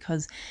exciting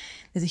because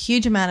there's a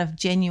huge amount of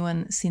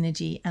genuine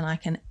synergy and I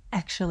can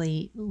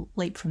actually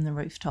leap from the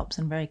rooftops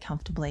and very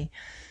comfortably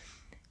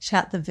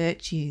shout the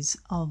virtues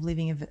of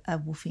living a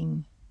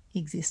woofing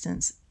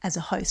existence as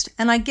a host.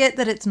 And I get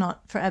that it's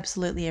not for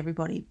absolutely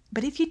everybody,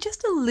 but if you're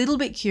just a little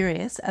bit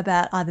curious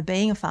about either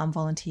being a farm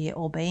volunteer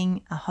or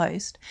being a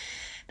host,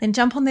 then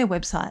jump on their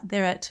website.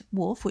 They're at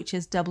Woof, which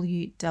is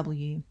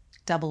www.com.au,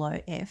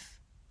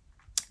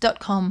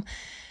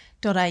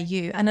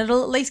 and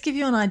it'll at least give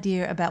you an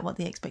idea about what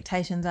the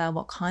expectations are,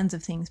 what kinds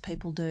of things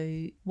people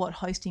do, what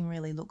hosting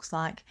really looks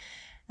like.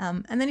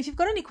 And then if you've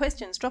got any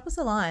questions, drop us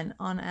a line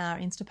on our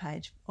Insta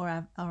page or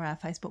our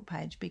Facebook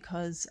page,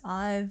 because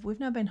we've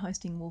now been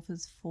hosting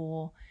Woofers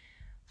for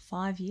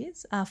 4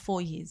 years,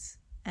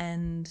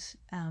 and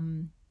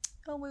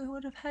we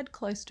would have had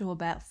close to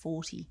about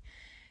 40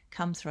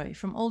 come through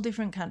from all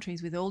different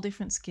countries with all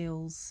different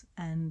skills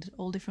and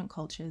all different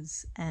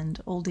cultures and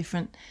all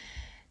different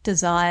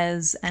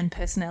desires and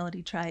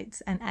personality traits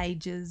and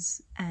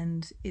ages,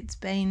 and it's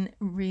been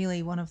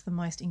really one of the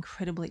most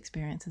incredible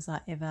experiences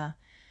I ever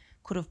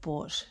could have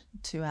brought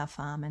to our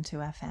farm and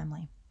to our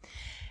family.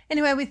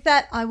 Anyway, with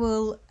that, I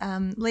will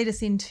lead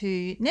us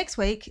into next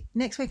week.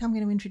 Next week, I'm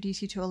going to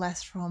introduce you to a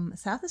lass from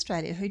South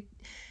Australia who,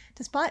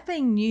 despite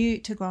being new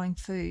to growing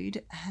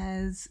food,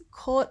 has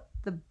caught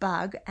the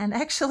bug and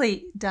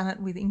actually done it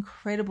with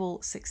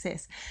incredible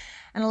success.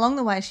 And along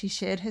the way, she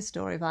shared her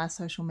story via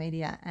social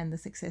media, and the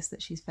success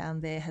that she's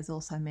found there has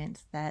also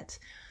meant that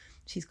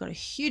she's got a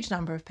huge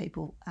number of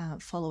people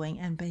following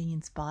and being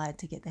inspired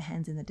to get their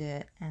hands in the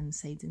dirt and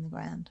seeds in the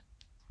ground.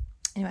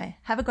 Anyway,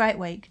 have a great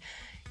week.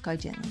 Go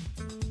gently.